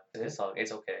vibe. It's a song.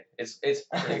 It's okay. It's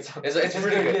pretty good. It's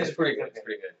pretty good. It's pretty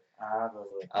good.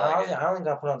 I only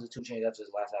got put on the 2 Chainz after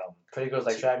his last album. Pretty Girls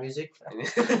Like Trap Music.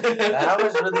 That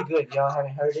album's really good. Y'all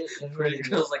haven't heard it? It's Pretty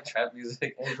Girls Like Trap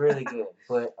Music. It's really good.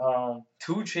 But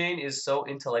 2 Chainz is so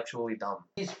intellectually dumb.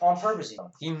 He's on purpose.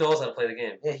 He knows how to play the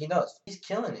game. Yeah, he knows. He's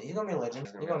killing it. He's gonna be a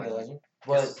legend.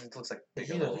 But He looks like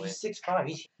bigger. he's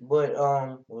 6'5". But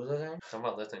what was I saying? Talking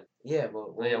about lifting. Yeah,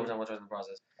 but Yeah, we're talking about trust in the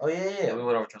process. Oh yeah. We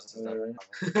went over trust and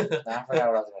stuff. Nah, I forgot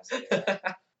what I was gonna say.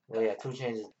 Well, yeah, 2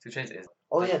 Chainz is. 2 Chainz is.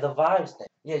 Oh yeah, the vibes thing.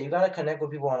 Yeah, you gotta connect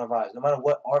with people on the vibes. No matter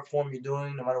what art form you're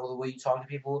doing, no matter the way you talk to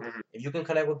people, if you can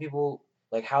connect with people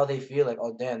like how they feel, like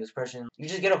oh damn, this person, you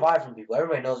just get a vibe from people.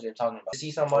 Everybody knows what you're talking about. You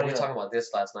see somebody. We were talking about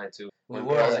this last night too. When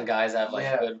were, girls and guys have like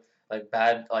yeah. good, like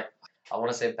bad, like I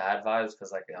want to say bad vibes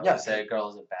because like I would say a girl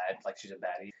is a bad, like she's a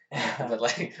baddie, but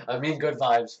like I mean good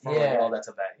vibes for a girl that's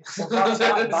a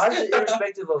baddie. Vibes is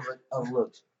irrespective of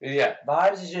looks. Yeah.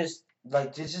 Vibes is just.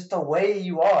 Like it's just the way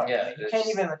you are. Yeah,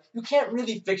 like, you can't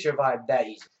really fix your vibe that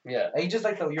easy. Yeah. Like, you just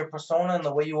like your persona and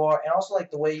the way you are, and also like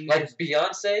the way you. Like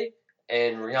Beyonce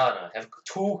and Rihanna have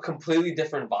 2 completely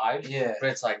different vibes. Yeah.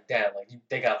 But it's like damn, like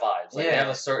they got vibes. Like they have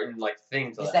a certain like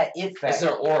thing to it's that. It factor. It's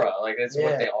their aura. Like it's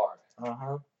what they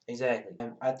are. Exactly.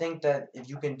 And I think that if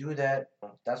you can do that,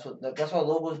 that's what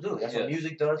logos do. That's what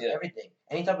music does. Everything.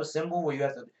 Any type of symbol where you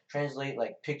have to translate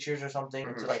like pictures or something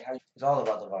into like how it's all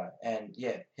about the vibe. And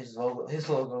yeah, his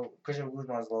logo, Christian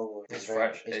Guzman's logo, is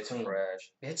fresh. It's clean.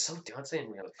 Fresh. It's so Beyonce and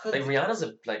Rihanna. Like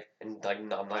Rihanna's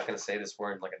no, I'm not gonna say this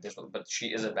word like a different, but she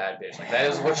is a bad bitch. Like that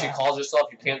is what she calls herself.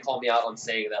 You can't call me out on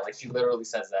saying that. Like she literally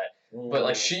says that. But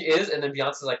like she is, and then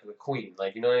Beyonce's like the queen.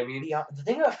 Like you know what I mean? The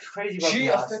thing that's crazy about she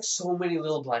Beyonce, affects so many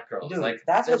little black girls. Dude, like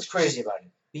that's what's crazy about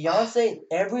it. Beyonce,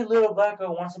 every little black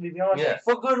girl wants to be Beyonce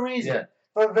for good reason. Yeah.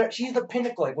 She's the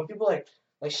pinnacle. Like when people like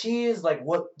she is like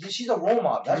what she's a role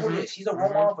model. That's what it is. She's a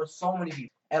role model for so many people,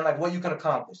 and like what you can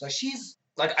accomplish. Like she's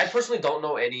like I personally don't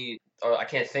know any, or I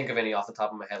can't think of any off the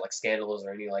top of my head like scandals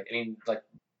or any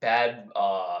bad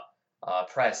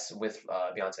press with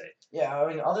Beyonce. Yeah, I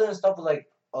mean other than stuff with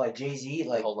like Jay-Z,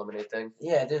 like the whole Lemonade thing.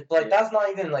 Yeah, that's not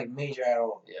even like major at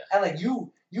all. Yeah. And like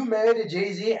you married to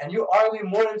Jay-Z, and you're arguably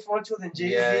more influential than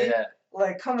Jay-Z. Yeah.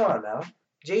 Like, come on now.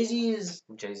 Jay-Z is.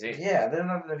 Jay-Z. Yeah, there's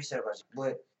nothing to be said about Jay-Z.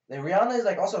 But Rihanna is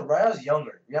like also Rihanna's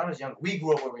younger. We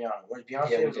grew up with Rihanna, whereas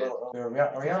Beyonce was a little older.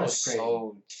 Rihanna was crazy.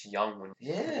 So young when.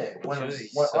 Yeah. When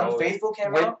Unfaithful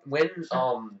came out. When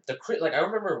I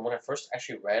remember when I first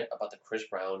actually read about the Chris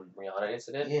Brown Rihanna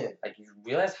incident. Yeah. Like you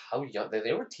realize how young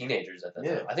they were teenagers at that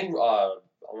time. I think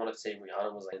I want to say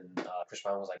Rihanna was like, Chris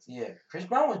Brown was like. Yeah, Chris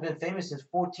Brown has been famous since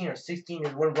 14 or 16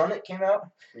 years. When Run It came out.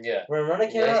 Yeah. When Run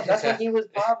It came out, that's when he was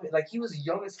popping. Like he was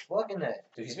young as fuck in that.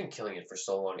 Dude, he's been killing it for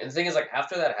so long. And the thing is, like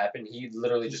after that happened, he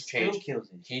literally just changed.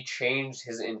 He changed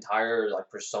his entire like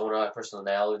persona,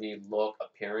 personality, look,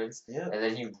 appearance. Yeah. And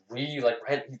then he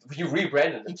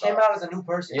rebranded himself. He came out as a new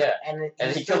person. Yeah.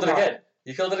 And he killed it again.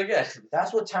 He killed it again.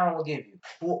 That's what talent will give you.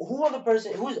 Who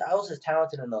else is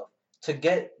talented enough to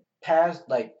get past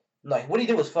like what he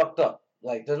did was fucked up.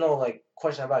 Like there's no like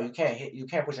question about it. You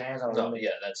can't put your hands on a woman.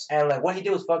 Yeah, that's. And like what he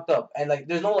did was fucked up. And like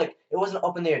there's no like it wasn't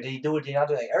up in there. Did he do it? Did he not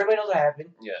do it? Like everybody knows what happened.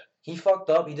 Yeah. He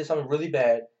fucked up. He did something really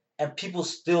bad, and people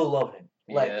still love him.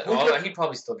 Like he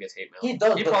probably still gets hate mail. He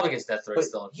does. He probably gets death threats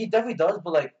still. He definitely does.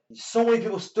 But like so many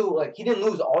people still like he didn't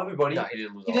lose everybody. No, he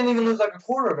didn't lose. He didn't even lose like a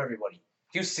quarter of everybody.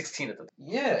 He was 16 at the time.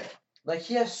 Yeah. Like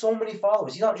he has so many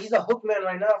followers. He's a hook man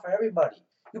right now for everybody.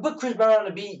 You put Chris Brown on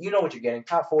the beat, you know what you're getting.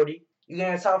 Top 40. You're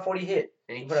getting a top 40 hit.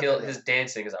 And he killed. His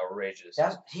dancing is outrageous.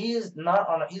 He's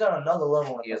on another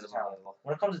level when it comes to talent.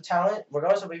 When it comes to talent,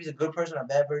 regardless of if he's a good person or a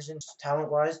bad person,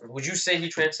 talent-wise. Would you say he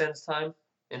transcends time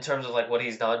in terms of like what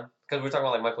he's done? Because we were talking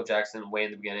about like Michael Jackson way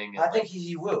in the beginning. I think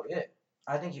he will. Yeah.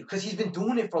 I think because he's been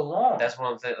doing it for long. That's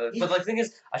what I'm saying. But like, the thing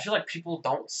is, I feel like people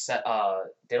don't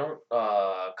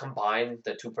combine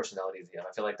the 2 personalities together.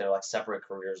 I feel like they're like separate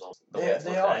careers.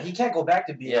 They are. He can't go back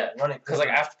to being running. Because like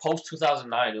after post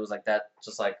 2009, it was like that.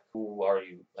 Just like who are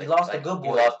you? Like, he lost the good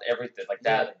boy. He lost everything. Like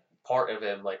that part of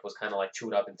him like was kind of like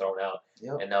chewed up and thrown out.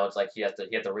 Yep. And now it's like he had to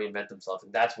reinvent himself,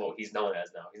 and that's what he's known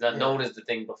as now. He's not known as the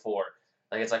thing before.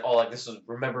 Like it's like this was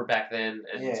remember back then,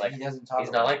 and it's like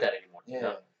he's not like that anymore. Yeah. You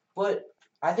know? But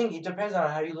I think it depends on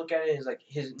how you look at it. Is like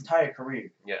his entire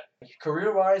career. Yeah.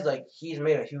 Career-wise, like he's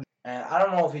made a huge. And I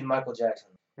don't know if he's Michael Jackson.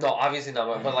 No, obviously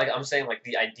not. But like I'm saying, like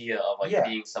the idea of like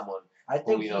being someone. I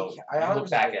think you look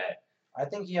back at. I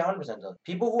think he 100% does.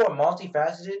 People who are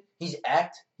multifaceted, he's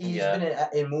He's been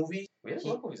in movies. Really?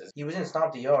 What movies is he was in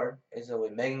Stomp the Yard. It's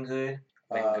with Megan Good.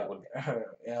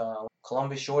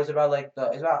 Columbus Short. I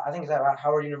think it's about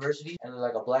Howard University, and there's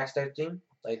like a black step team.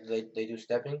 Like they do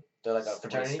stepping. They're like a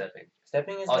fraternity.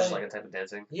 Stepping is just like a type of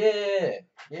dancing. Yeah.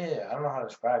 I don't know how to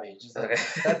describe it. It's just like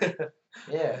stepping.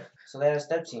 Yeah. So they had a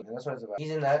step team, and that's what it's about.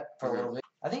 He's in that for a little bit.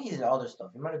 I think he's in other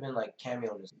stuff. He might have been like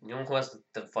cameos. You know who has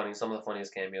some of the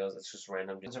funniest cameos? It's just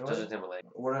random. Justin Timberlake.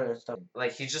 What are stuff?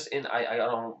 Like he's just in. I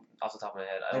don't off the top of my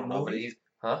head. I don't know, but he's.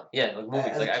 Huh? Yeah, like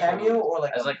movies. As like a cameo or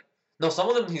like as like. No, some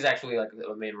of them he's actually like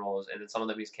main roles, and then some of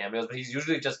them he's cameos. But he's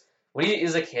usually just when he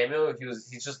is a cameo,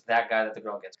 he's just that guy that the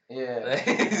girl gets. Yeah.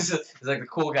 he's like the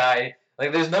cool guy.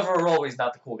 Like there's never a role where he's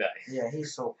not the cool guy. Yeah,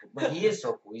 he's so cool, but he is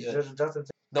so cool. He's just doesn't.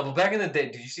 No, but back in the day,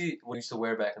 did you see what he used to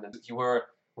wear back in the? He wore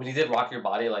when he did Rock Your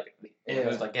Body, like it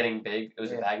was like getting big. It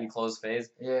was a baggy clothes phase.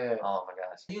 Yeah. Oh my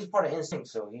gosh. He was part of NSYNC,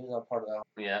 so he was a part of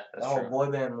that. Yeah, that's the whole true.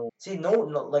 boy band move. See, no,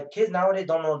 like kids nowadays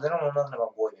don't know nothing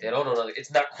about boy band. They don't know nothing.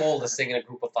 It's not cool to sing in a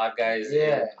group of 5 guys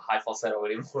in high falsetto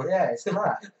anymore. Yeah, it's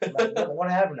not. Like,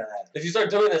 what happened to that? If you start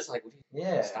doing this, like,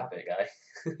 yeah, stop it,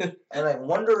 guy. And like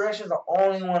One Direction's the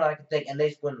only one I can think, and they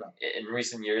split up. In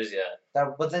recent years, yeah.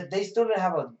 But they still didn't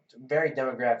have a very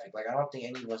demographic. Like I don't think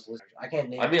any of us listen. I can't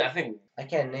name. I mean, I think I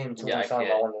can't name too many songs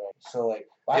about One Direction. So like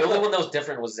the only one that was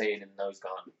different was Zayn, and now he's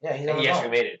gone. Yeah, he actually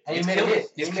made it. And he's killing it.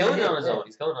 He's killing it on his own.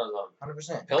 He's killing it on his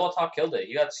own. 100%. Pillow Talk killed it.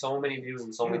 He got so many views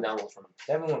and so many downloads from him.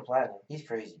 Devin went platinum. He's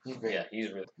crazy. He's great. Yeah,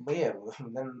 he's really. But yeah,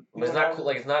 then. But it's not cool.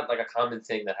 Like it's not like a common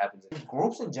thing that happens.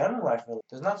 Groups in general, I feel like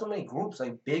there's not so many groups,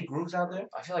 like big groups out there.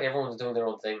 I feel like everyone's doing their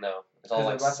own thing now. It's all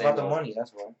like that's about the money.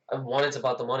 That's why. And one, it's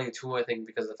about the money. Two, I think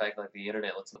because of the fact like the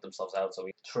internet lets themselves out. So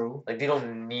true. Like they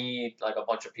don't need like a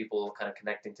bunch of people kind of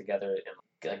connecting together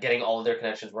and getting all of their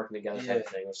connections working together. Type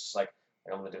of thing. It's just like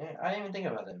I'm gonna do. Yeah, I didn't even think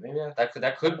about that. Maybe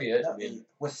that could be it. I mean,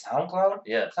 with SoundCloud.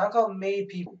 Yeah. SoundCloud made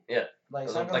people. Yeah.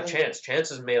 Like Chance. Chance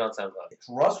is made on SoundCloud.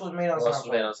 Russ was made on SoundCloud. Russ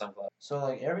was made on SoundCloud. So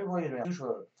like everybody's been huge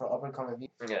for up and coming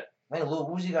people. Yeah. Man, Lil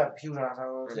Uzi got huge on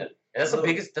SoundCloud. Yeah. And that's the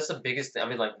biggest. That's the biggest. I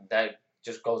mean, like that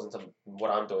just goes into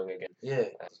what I'm doing again. Yeah.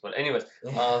 But anyways,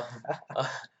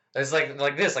 it's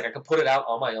like this. Like I could put it out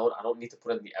on my own. I don't need to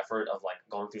put in the effort of like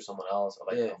going through someone else.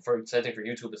 Or, like for same thing for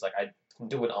YouTube. It's like I can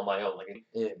do it on my own. Like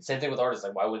same thing with artists.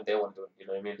 Like why wouldn't they want to do it? You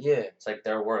know what I mean? Yeah. It's like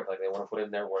their work. Like they want to put in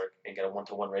their work and get a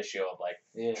 1-to-1 ratio of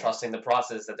like trusting the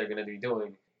process that they're gonna be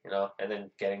doing. You know, and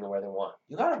then getting to where they want.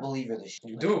 You gotta believe you're the shit.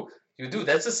 You do.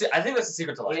 That's I think that's the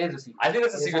secret to life. It is a secret. I think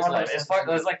that's the secret to life. It's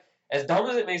like as dumb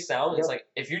as it may sound. It's like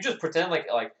if you just pretend like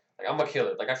I'm gonna kill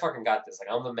it. Like I fucking got this.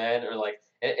 Like I'm the man. Or like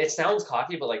it sounds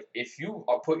cocky, but like if you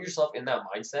put yourself in that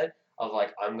mindset of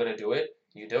like I'm gonna do it,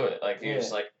 you do it. Like you're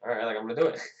just like all right, like I'm gonna do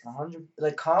it. 100.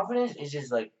 Like confidence is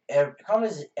just like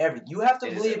confidence is everything. You have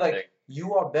to believe like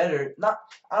you are better. Not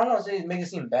I don't want to say make it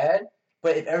seem bad.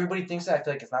 But if everybody thinks that, I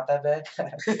feel like it's not that bad.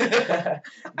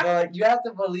 But like, you have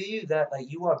to believe that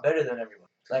like you are better than everyone.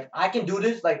 Like I can do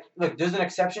this. Like look, there's an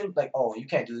exception. Like oh, you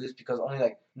can't do this because only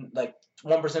like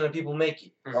 1% of people make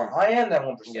it. Mm-hmm. I am that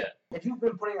 1%. Yeah. If you've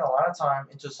been putting a lot of time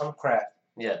into some craft.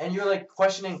 Yeah. And you're like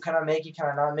questioning, can I make it? Can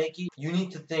I not make it? You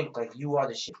need to think like you are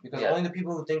the shit because only the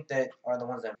people who think that are the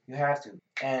ones that you have to.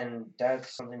 And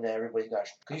that's something that everybody's got.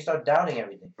 Because you start doubting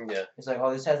everything. Yeah. It's like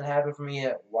oh, this hasn't happened for me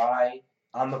yet. Why?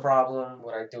 I'm the problem.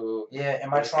 What I do. Yeah,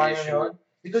 am I trying really hard?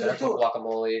 Because it's too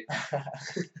guacamole.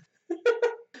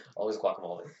 Always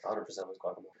guacamole. 100% always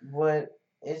guacamole. But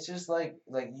it's just like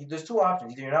there's two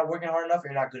options. Either you're not working hard enough or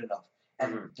you're not good enough.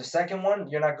 And the second one,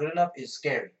 you're not good enough, is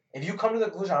scary. If you come to the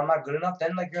conclusion I'm not good enough,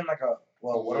 then like you're in like a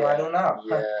what do I do now?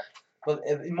 Yeah. But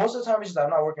most of the time it's just I'm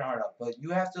not working hard enough. But you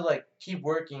have to like keep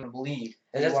working and believe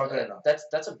that you are good enough.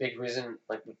 That's a big reason.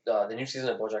 Like the new season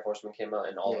of BoJack Horseman came out,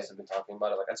 and all of us have been talking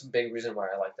about it. Like that's a big reason why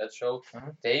I like that show. Mm-hmm.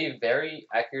 They very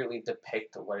accurately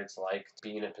depict what it's like to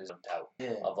be in a position of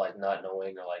doubt, of like not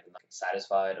knowing or like not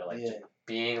satisfied or like just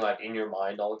being like in your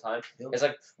mind all the time. It's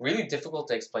like really difficult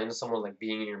to explain to someone like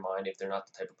being in your mind if they're not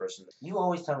the type of person. You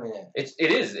always tell me that.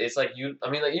 It is. It's like you. I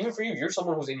mean, like even for you, you're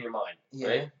someone who's in your mind,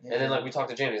 right? And then like we talked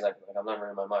to James, he's like I'm never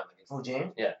in my mind. Like, oh,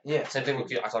 James? Yeah. Yeah. Same thing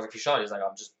with I talked to Keyshawn. He's like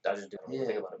I just don't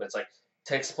think about it. But it's like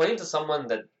to explain to someone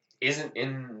that isn't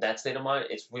in that state of mind,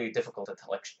 it's really difficult to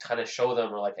like kind of show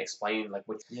them or like explain like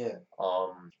which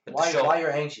why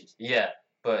you're anxious. Yeah,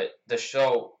 but the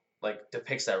show like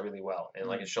depicts that really well, and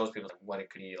like it shows people like what it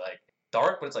could be like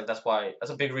dark, but it's like that's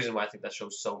a big reason why I think that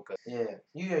show's so good. Yeah,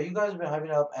 you guys have been hyping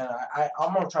it up, and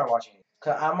I'm gonna try watching it.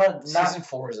 Season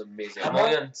 4 is amazing. I'm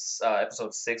only on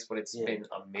episode 6, but it's been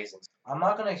amazing. I'm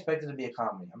not gonna expect it to be a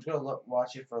comedy. I'm just gonna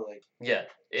watch it for like. Yeah,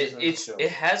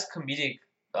 it has comedic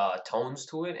tones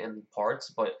to it and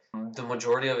parts, but the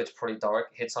majority of it's pretty dark.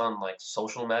 It hits on like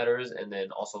social matters and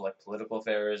then also like political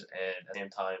affairs and at the same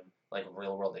time like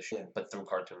real world issues, but through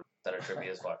cartoons that are trippy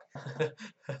as fuck.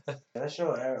 That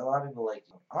show a lot of people like.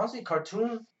 Honestly,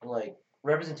 cartoon like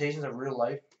representations of real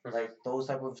life, like those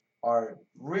type of are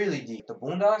really deep. The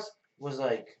Boondocks was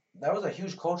like that was a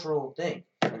huge cultural thing.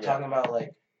 We're talking about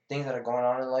like things that are going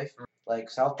on in life. Like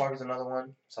South Park is another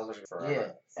one. South Park forever.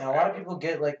 Yeah, and a lot of people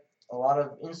get like a lot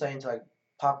of insight into like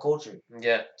pop culture.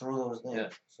 Yeah. Through those things. Yeah.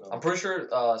 So. I'm pretty sure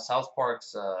South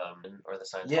Park's or the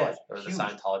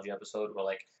Scientology episode were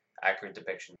like accurate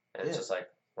depiction, and it's just like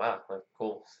Wow, like,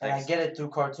 cool. And I get it through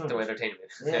cartoons. Through entertainment.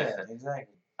 Yeah,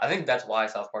 exactly. I think that's why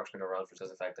South Park's been around, because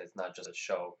of the fact that it's not just a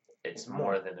show. It's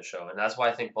more than a show. And that's why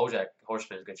I think BoJack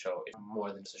Horseman is a good show. It's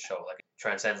more than just a show. Like, it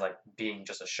transcends, like, being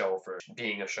just a show for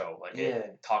being a show. Like,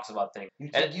 it talks about things.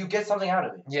 You get something out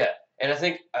of it. Yeah. And I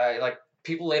think, like,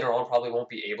 people later on probably won't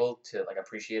be able to, like,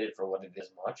 appreciate it for what it is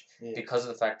much because of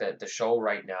the fact that the show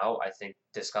right now, I think,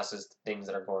 discusses things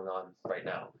that are going on right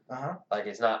now. Like,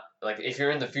 it's not, like, if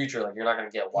you're in the future, like, you're not going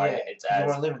to get why it's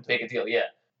as big a deal. Yeah.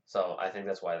 So I think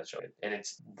that's why the show, and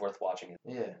it's worth watching.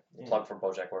 Yeah. Plug for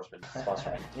BoJack Horseman.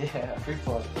 Sponsor. Yeah, free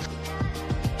plug.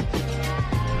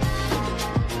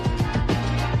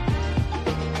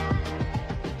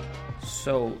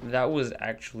 So that was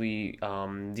actually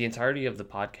the entirety of the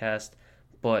podcast.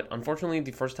 But unfortunately,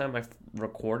 the first time I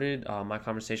recorded my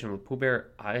conversation with Pooh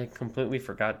Bear, I completely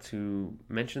forgot to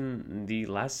mention the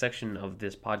last section of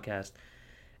this podcast.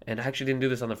 And I actually didn't do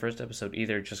this on the first episode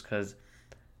either, just because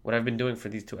what I've been doing for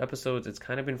these 2 episodes, it's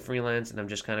kind of been freelance, and I've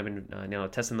just kind of been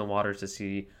testing the waters to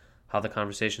see how the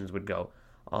conversations would go.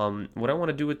 What I want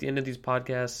to do at the end of these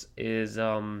podcasts is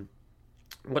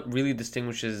what really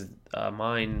distinguishes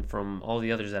mine from all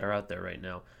the others that are out there right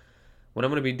now. What I'm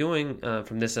going to be doing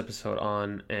from this episode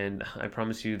on, and I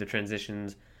promise you the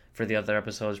transitions for the other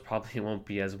episodes probably won't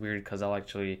be as weird, because I'll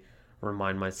actually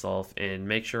remind myself and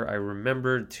make sure I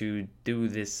remember to do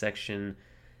this section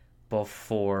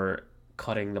before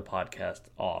cutting the podcast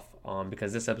off,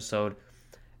 because this episode,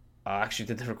 I actually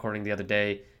did the recording the other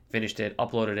day, finished it,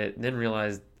 uploaded it, and then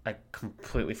realized I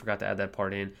completely forgot to add that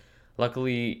part in.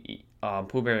 Luckily,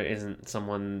 Pooh Bear isn't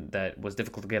someone that was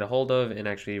difficult to get a hold of and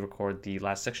actually record the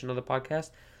last section of the podcast,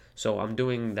 so I'm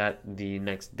doing that the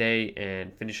next day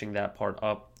and finishing that part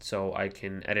up so I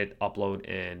can edit, upload,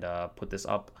 and put this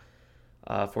up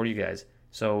for you guys.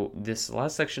 So this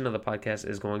last section of the podcast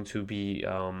is going to be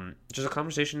just a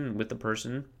conversation with the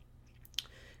person,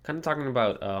 kind of talking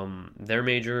about their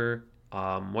major,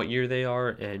 what year they are,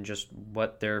 and just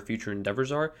what their future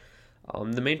endeavors are.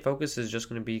 The main focus is just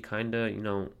going to be kind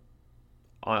of,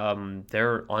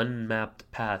 their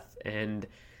unmapped path. And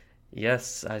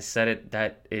yes, I said it,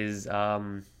 that is,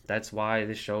 that's why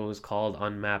this show is called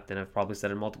Unmapped, and I've probably said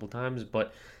it multiple times,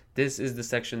 but this is the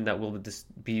section that will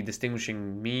be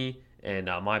distinguishing me and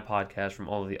my podcast from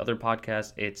all of the other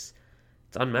podcasts. It's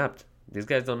unmapped. These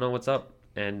guys don't know what's up.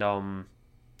 And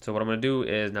so what I'm going to do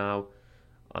is now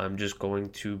I'm just going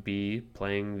to be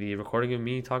playing the recording of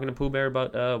me talking to Pooh Bear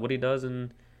about what he does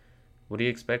and what he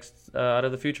expects out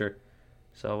of the future.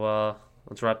 So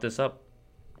let's wrap this up.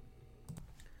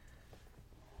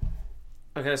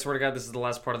 Okay, I swear to God, this is the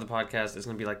last part of the podcast. It's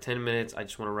going to be like 10 minutes. I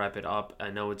just want to wrap it up. I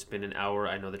know it's been an hour.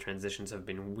 I know the transitions have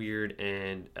been weird,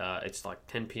 and it's like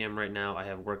 10 p.m. right now. I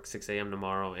have work 6 a.m.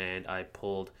 tomorrow, and I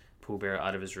pulled Pooh Bear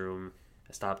out of his room,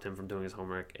 stopped him from doing his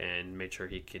homework, and made sure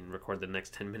he can record the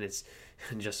next 10 minutes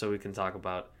just so we can talk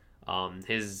about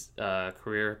his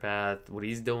career path, what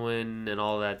he's doing, and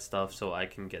all that stuff, so I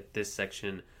can get this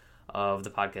section of the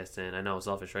podcast in. I know,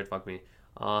 selfish, right? Fuck me.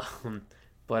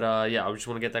 But yeah, I just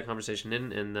want to get that conversation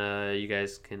in, and you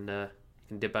guys can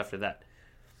dip after that.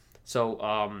 So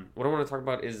what I want to talk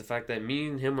about is the fact that me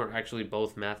and him are actually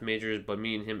both math majors, but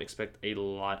me and him expect a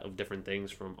lot of different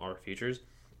things from our futures.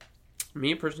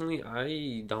 Me personally,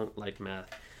 I don't like math.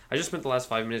 I just spent the last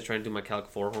 5 minutes trying to do my Calc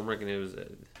 4 homework, and it was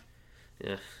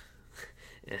yeah.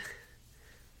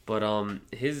 But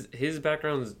his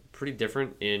background is pretty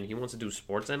different, and he wants to do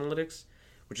sports analytics,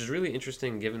 which is really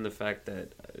interesting given the fact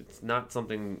that it's not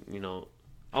something,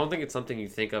 I don't think it's something you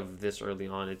think of this early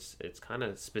on. It's kind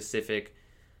of specific,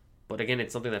 but again,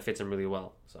 it's something that fits him really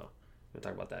well. So we'll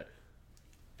talk about that.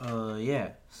 Yeah.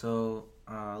 So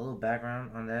a little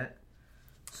background on that.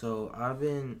 So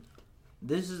when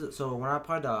I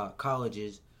applied to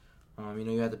colleges,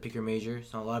 you have to pick your major.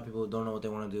 So a lot of people don't know what they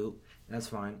want to do. That's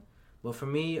fine. But for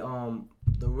me,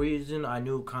 the reason I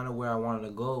knew kind of where I wanted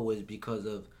to go was because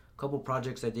of couple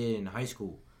projects I did in high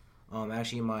school.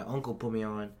 Actually, my uncle put me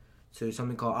on to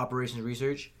something called operations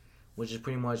research, which is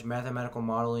pretty much mathematical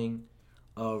modeling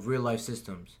of real life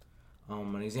systems.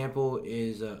 An example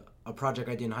is a project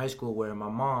I did in high school where my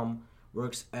mom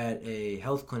works at a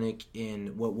health clinic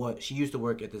in what she used to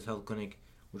work at this health clinic,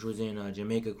 which was in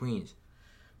Jamaica, Queens.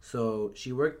 So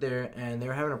she worked there, and they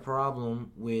were having a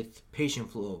problem with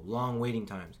patient flow, long waiting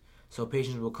times. So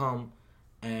patients will come,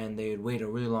 and they would wait a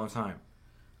really long time.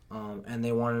 And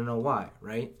they want to know why,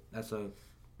 right? That's a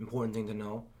important thing to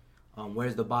know.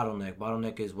 Where's the bottleneck?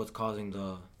 Bottleneck is what's causing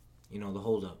the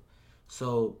holdup.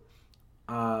 So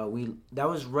that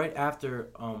was right after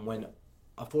when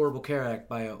Affordable Care Act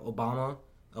by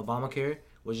Obamacare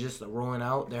was just rolling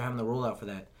out. They're having the rollout for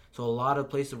that. So a lot of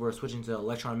places were switching to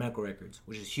electronic medical records,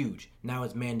 which is huge. Now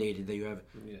it's mandated that you have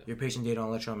your patient data on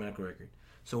electronic medical record.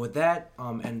 So with that,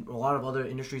 and a lot of other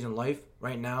industries in life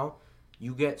right now,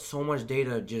 you get so much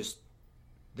data just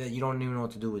that you don't even know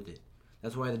what to do with it.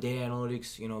 That's why the data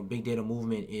analytics, big data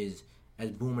movement is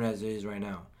as booming as it is right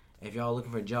now. If y'all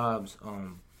looking for jobs,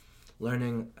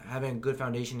 having a good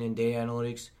foundation in data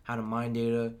analytics, how to mine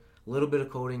data, a little bit of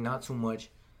coding, not too much,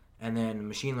 and then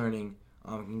machine learning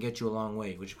can get you a long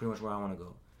way, which is pretty much where I want to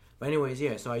go. But anyways,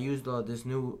 yeah, so I used this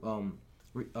new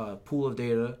pool of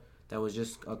data that was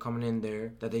just coming in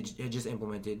there that they had just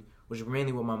implemented, which is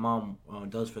mainly what my mom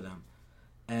does for them.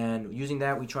 And using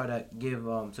that, we try to give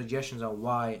suggestions on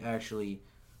why actually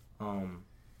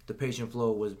the patient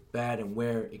flow was bad and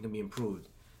where it can be improved.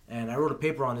 And I wrote a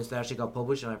paper on this that actually got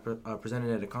published, and I presented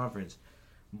it at a conference.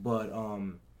 But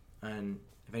and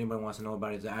if anybody wants to know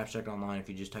about it, it's an abstract online if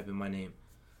you just type in my name.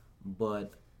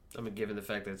 But I mean, given the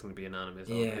fact that it's going to be anonymous,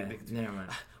 never mind.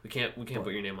 We can't put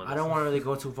your name on this. I don't want to really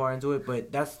go too far into it,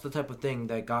 but that's the type of thing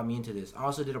that got me into this. I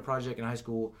also did a project in high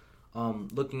school,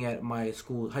 looking at my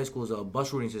high school's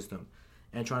bus routing system,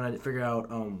 and trying to figure out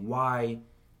why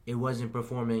it wasn't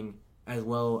performing as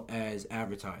well as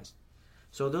advertised.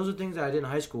 So those are things that I did in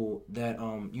high school that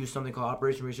used something called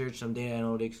operation research, some data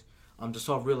analytics, to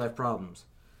solve real life problems.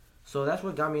 So that's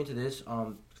what got me into this.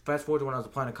 Fast forward to when I was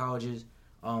applying to colleges.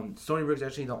 Stony Brook is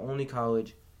actually the only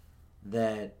college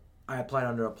that I applied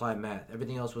under applied math.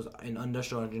 Everything else was in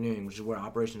industrial engineering, which is where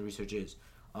operations research is.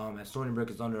 At Stony Brook,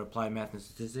 it's under applied math and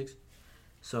statistics.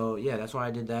 So yeah, that's why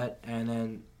I did that. And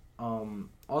then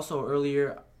also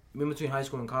earlier, in between high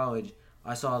school and college,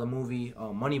 I saw the movie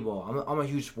Moneyball. I'm a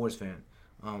huge sports fan.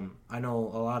 I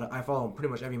know I follow pretty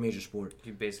much every major sport. He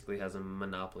basically has a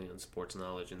monopoly on sports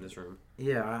knowledge in this room.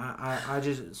 Yeah, I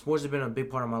sports has been a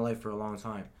big part of my life for a long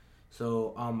time.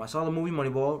 So I saw the movie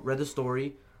Moneyball, read the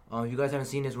story. If you guys haven't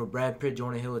seen this with Brad Pitt,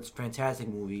 Jonah Hill, it's a fantastic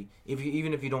movie.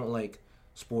 Even if you don't like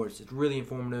sports, it's really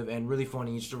informative and really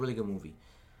funny. It's just a really good movie.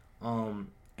 And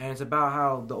it's about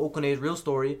how the Oakland A's, real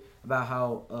story, about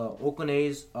how Oakland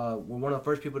A's were one of the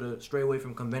first people to stray away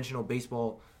from conventional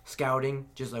baseball scouting,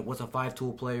 just like what's a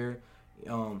five-tool player.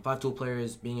 Five-tool player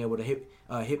is being able to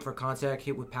hit for contact,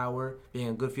 hit with power, being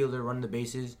a good fielder, running the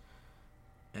bases,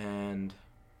 and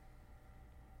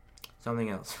something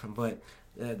else. But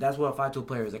that's what a five-tool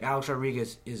player is. Like Alex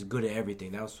Rodriguez is good at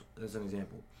everything. That's an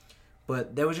example.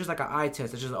 But there was just like an eye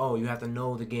test. It's just, you have to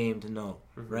know the game to know,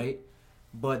 right?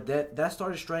 But that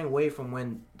started straying away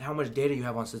from how much data you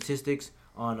have on statistics,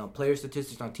 on player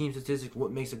statistics, on team statistics,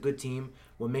 what makes a good team,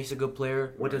 what makes a good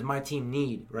player, what does my team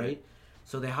need, right?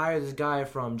 So they hired this guy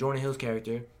from Jonah Hill's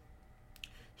character.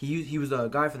 He was a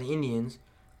guy for the Indians,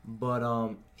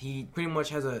 but he pretty much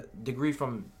has a degree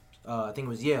from, I think it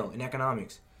was Yale, in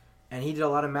economics. And he did a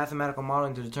lot of mathematical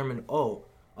modeling to determine, to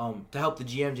help the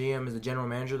GM. GM is the general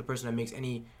manager, the person that makes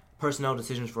any personnel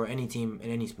decisions for any team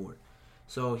in any sport.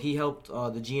 So he helped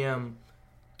the GM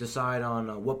decide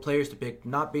on what players to pick,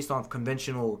 not based on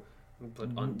conventional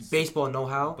baseball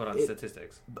know-how, but on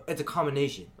statistics. It's a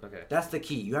combination. Okay, that's the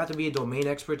key. You have to be a domain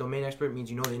expert. Domain expert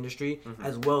means you know the industry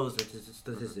as well as the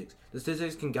statistics. The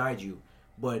statistics can guide you,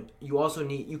 but you also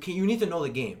need you need to know the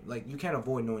game. Like you can't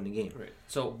avoid knowing the game. Right.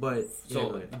 So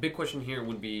the big question here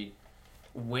would be,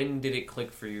 when did it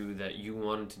click for you that you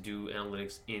wanted to do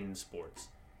analytics in sports?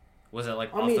 Was it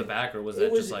off the back, or was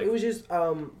that just like... It was just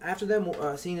after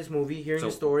that, seeing this movie, hearing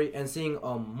the story, and seeing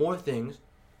more things,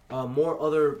 more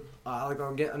other...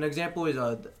 an example is...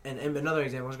 and another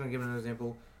example, I'm just going to give another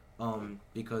example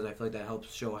because I feel like that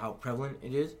helps show how prevalent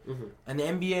it is. And the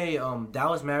NBA,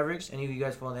 Dallas Mavericks, and you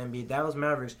guys follow the NBA, Dallas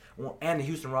Mavericks and the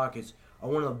Houston Rockets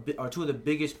are two of the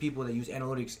biggest people that use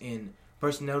analytics in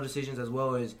personnel decisions as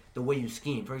well as the way you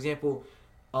scheme. For example,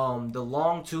 the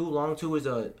long two is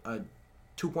a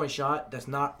 2-point shot that's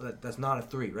not a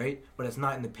three, right? But it's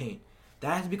not in the paint.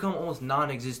 That has become almost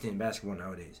non-existent in basketball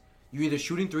nowadays. You're either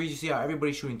shooting threes. You see how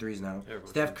everybody's shooting threes now.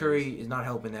 Steph Curry is not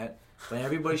helping that, but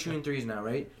everybody's shooting threes now,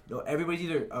 right? Everybody's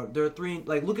either they're three.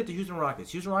 Like look at the Houston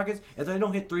Rockets. Houston Rockets, if they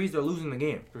don't hit threes, they're losing the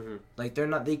game. Like they're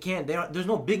not. They can't. There's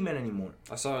no big men anymore.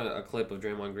 I saw a clip of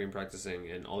Draymond Green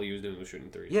practicing, and all he was doing was shooting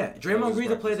threes. Yeah, Draymond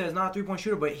Green's a player that is not a 3-point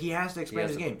shooter, but he has to expand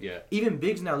his game. Yeah. Even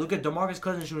bigs now. Look at DeMarcus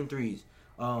Cousins shooting threes.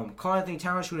 Karl-Anthony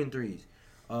Towns shooting threes.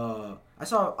 I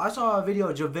saw a video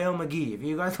of JaVale McGee. If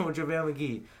you guys know JaVale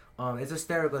McGee, it's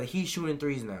hysterical. Like, he's shooting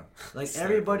threes now. Like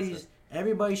everybody's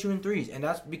shooting threes, and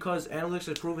that's because analytics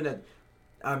has proven that.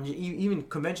 Even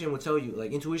convention would tell you,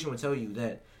 like intuition would tell you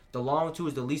that the long two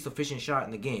is the least efficient shot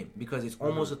in the game because it's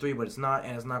almost a three, but it's not,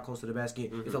 and it's not close to the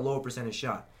basket. It's a lower percentage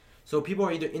shot. So people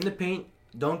are either in the paint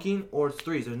dunking or it's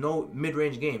threes. There's no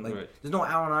mid-range game. Like there's no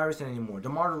Allen Iverson anymore.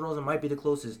 DeMar DeRozan might be the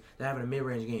closest to having a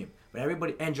mid-range game, but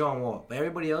everybody and John Wall, but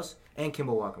everybody else and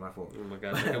Kimball Walker, my fault. Oh my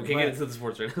God, we can't get into the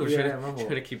sports right now. We're trying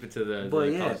to keep it to the.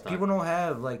 But yeah, people don't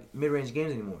have like mid-range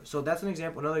games anymore. So that's another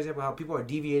example of how people are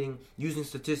deviating using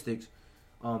statistics.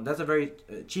 That's a very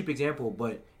cheap example,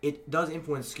 but it does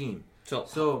influence scheme.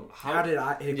 So how did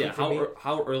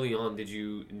how early on did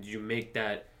you make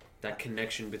that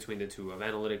connection between the two of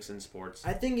analytics and sports?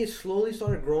 I think it slowly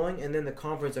started growing, and then the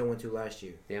conference I went to last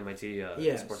year, the MIT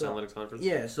Sports Analytics Conference.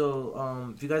 Yeah,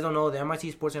 so if you guys don't know, the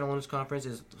MIT Sports Analytics Conference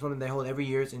is something they hold every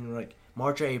year. It's in like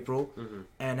March or April,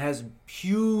 and has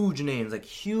huge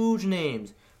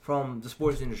names from the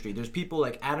sports industry. There's people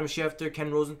like Adam Schefter,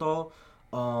 Ken Rosenthal.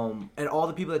 And all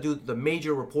the people that do the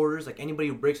major reporters, like anybody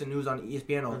who breaks the news on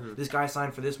ESPN, this guy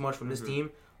signed for this much from this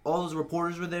team. All those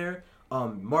reporters were there.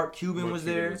 Mark Cuban was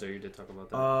there. You did talk about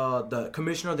that. The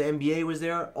commissioner of the NBA was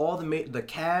there. All the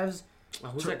Cavs.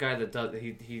 Who's that guy that does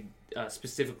he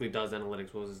specifically does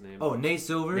analytics? What was his name? Oh, Nate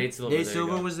Silver. Nate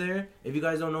Silver was there. If you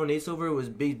guys don't know, Nate Silver was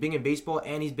big in baseball,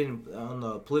 and he's been on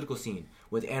the political scene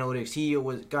with analytics. He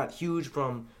got huge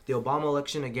from the Obama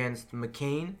election against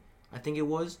McCain, I think it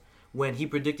was, when he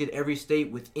predicted every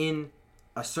state within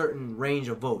a certain range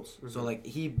of votes. So, like,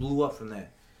 he blew up from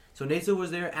that. So, Nate Silver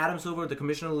was there. Adam Silver, the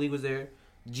commissioner of the league, was there.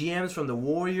 GMs from the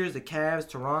Warriors, the Cavs,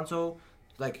 Toronto,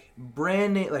 like,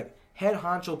 brand name, like, head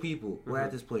honcho people were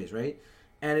at this place, right?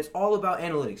 And it's all about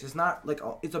analytics. It's not, like,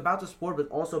 it's about the sport, but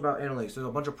also about analytics. There's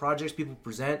a bunch of projects people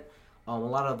present. A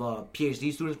lot of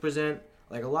PhD students present.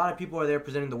 Like, a lot of people are there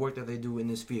presenting the work that they do in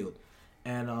this field.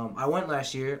 And I went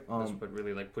last year. That's what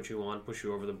really like push you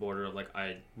over the border. Like,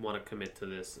 I want to commit to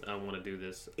this. I want to do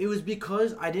this. It was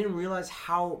because I didn't realize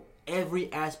how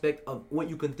every aspect of what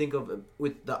you can think of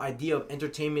with the idea of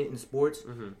entertainment in sports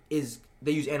is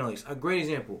they use analytics. A great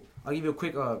example. I'll give you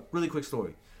a really quick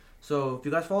story. So if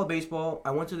you guys follow baseball,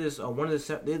 I went to this one of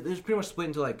the. It was pretty much split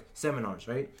into like seminars,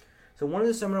 right? So one of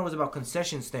the seminars was about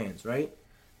concession stands, right,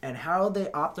 and how they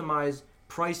optimize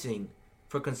pricing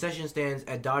for concession stands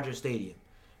at Dodger Stadium.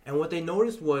 And what they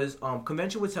noticed was,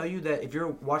 convention would tell you that if you're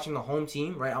watching the home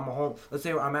team, right? Let's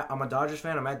say I'm a Dodgers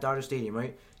fan. I'm at Dodger Stadium,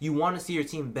 right? You want to see your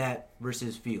team bat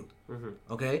versus field.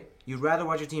 Okay? You'd rather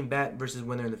watch your team bat versus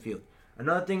when they're in the field.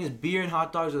 Another thing is beer and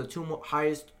hot dogs are the two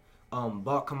highest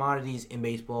bought commodities in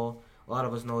baseball. A lot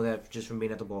of us know that just from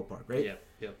being at the ballpark, right?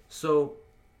 Yeah. So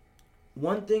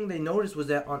one thing they noticed was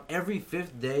that on every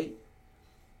fifth day,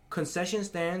 concession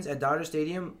stands at Dodger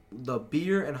Stadium, the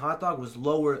beer and hot dog was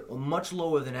much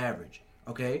lower than average.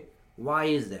 Okay? Why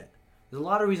is that? There's a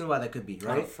lot of reasons why that could be,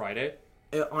 right? On Friday?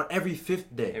 On every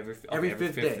fifth day. Every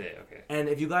fifth day. Okay. And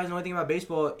if you guys know anything about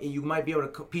baseball, you might be able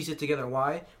to piece it together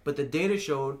why. But the data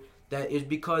showed that it's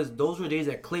because those were days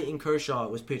that Clayton Kershaw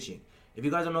was pitching. If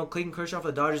you guys don't know, Clayton Kershaw for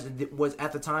the Dodgers was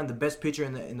at the time the best pitcher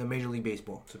in the Major League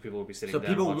Baseball. So people will be sitting down. So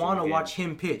people want to watch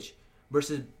him pitch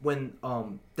versus when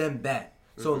them bat.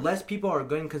 So less people are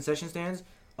going concession stands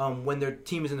when their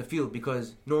team is in the field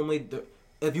because normally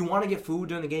if you want to get food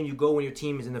during the game, you go when your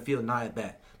team is in the field, not at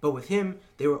bat. But with him,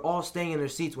 they were all staying in their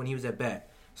seats when he was at bat.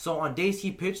 So on days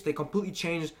he pitched, they completely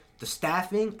changed the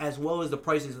staffing as well as the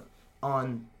prices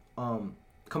on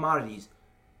commodities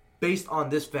based on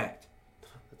this fact.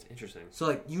 That's interesting. So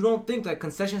like you don't think that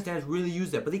concession stands really use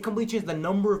that, but they completely changed the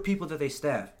number of people that they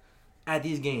staff at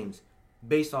these games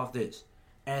based off this.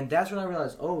 And that's when I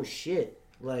realized, oh shit.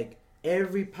 Like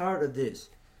every part of this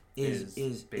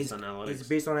is based on analytics. Is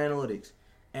based on analytics,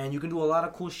 and you can do a lot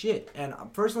of cool shit. And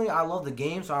personally, I love the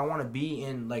game, so I want to be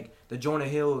in like the Jonah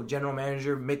Hill general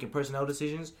manager making personnel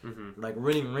decisions, like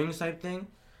winning rings type thing.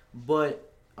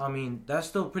 But I mean, that's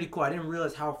still pretty cool. I didn't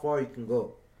realize how far you can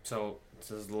go. So this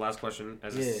is the last question.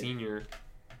 As a senior,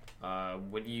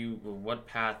 what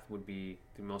path would be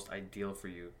the most ideal for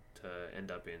you to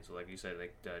end up in? So like you said,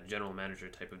 like the general manager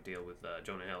type of deal with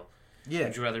Jonah Hill. Yeah.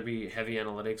 Would you rather be heavy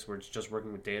analytics where it's just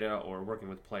working with data or working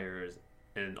with players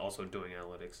and also doing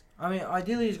analytics? I mean,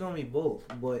 ideally it's going to be both.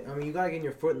 But, I mean, you got to get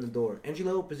your foot in the door.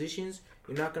 Entry-level positions,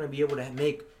 you're not going to be able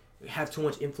to have too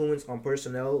much influence on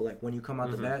personnel, like, when you come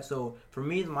out the bat. So, for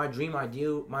me, my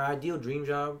ideal dream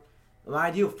job, my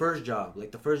ideal first job, like,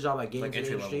 the first job I get into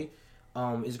the industry,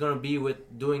 is going to be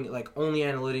with doing, like, only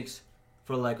analytics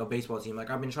for, like, a baseball team. Like,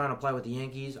 I've been trying to apply with the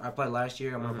Yankees. I applied last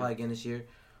year. I'm going to apply again this year.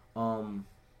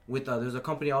 There's a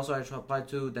company also I applied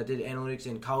to that did analytics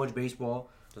in college baseball.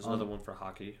 There's another one for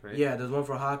hockey, right? Yeah, there's one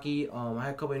for hockey. I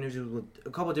had a couple interviews with a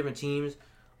couple different teams,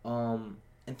 and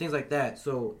things like that.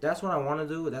 So that's what I want to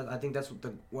do. I think that's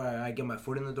where I get my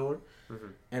foot in the door,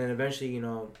 and then eventually,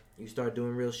 you start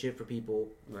doing real shit for people.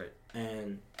 Right.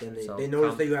 and then So, they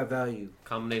notice that you have value.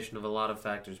 Combination of a lot of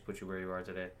factors put you where you are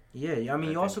today. Yeah, I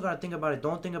mean, you also got to think about it.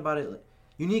 Don't think about it. Like,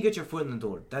 you need to get your foot in the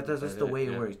door. That's the way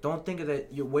it works. Don't think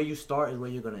that where you start is where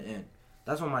you're gonna end.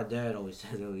 That's what my dad always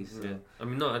says, at least. So. Yeah. I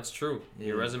mean, no, that's true. Yeah.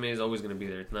 Your resume is always going to be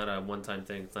there. It's not a one-time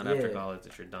thing. It's not after college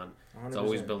that you're done. 100%. It's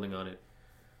always building on it.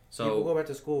 So people go back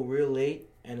to school real late,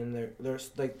 and then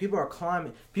there's like people are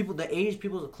climbing. The age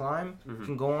people climb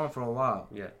can go on for a while.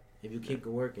 Yeah. If you keep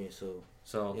working, so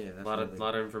yeah, a lot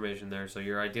of information there. So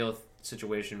your ideal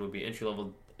situation would be entry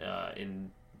level in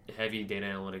heavy data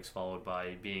analytics, followed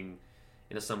by being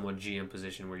in a somewhat GM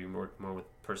position where you work more with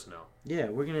personnel. Yeah,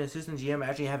 working an assistant GM,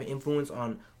 actually have an influence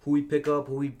on who we pick up,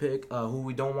 who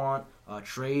we don't want,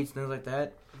 trades, things like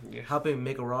that. Yeah. Helping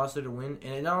make a roster to win.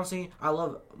 And honestly, I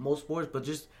love most sports, but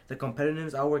just the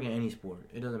competitiveness, I'll work in any sport.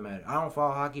 It doesn't matter. I don't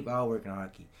follow hockey, but I'll work in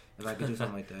hockey if I could do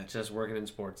something like that. Just working in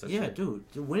sports. That's dude.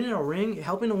 Winning a ring,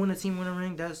 helping to win a team win a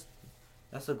ring, that's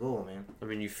the goal, man. I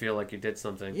mean, you feel like you did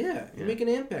something. Yeah, you make an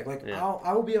impact. Like,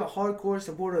 I will be a hardcore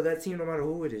supporter of that team no matter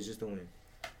who it is, just to win.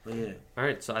 But yeah. All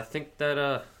right, so I think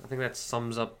that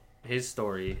sums up his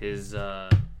story, his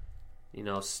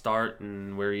start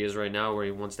and where he is right now, where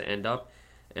he wants to end up.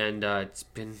 And it's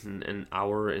been an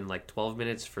hour and like 12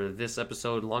 minutes for this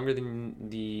episode, longer than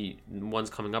the ones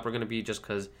coming up are going to be, just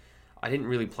because I didn't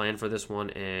really plan for this one,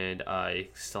 and I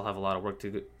still have a lot of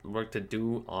work to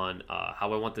do on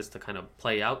how I want this to kind of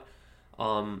play out.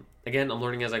 Again, I'm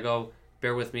learning as I go.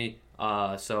 Bear with me.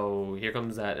 So here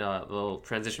comes that little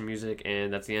transition music,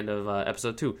 and that's the end of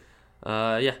episode 2.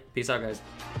 Peace out, guys.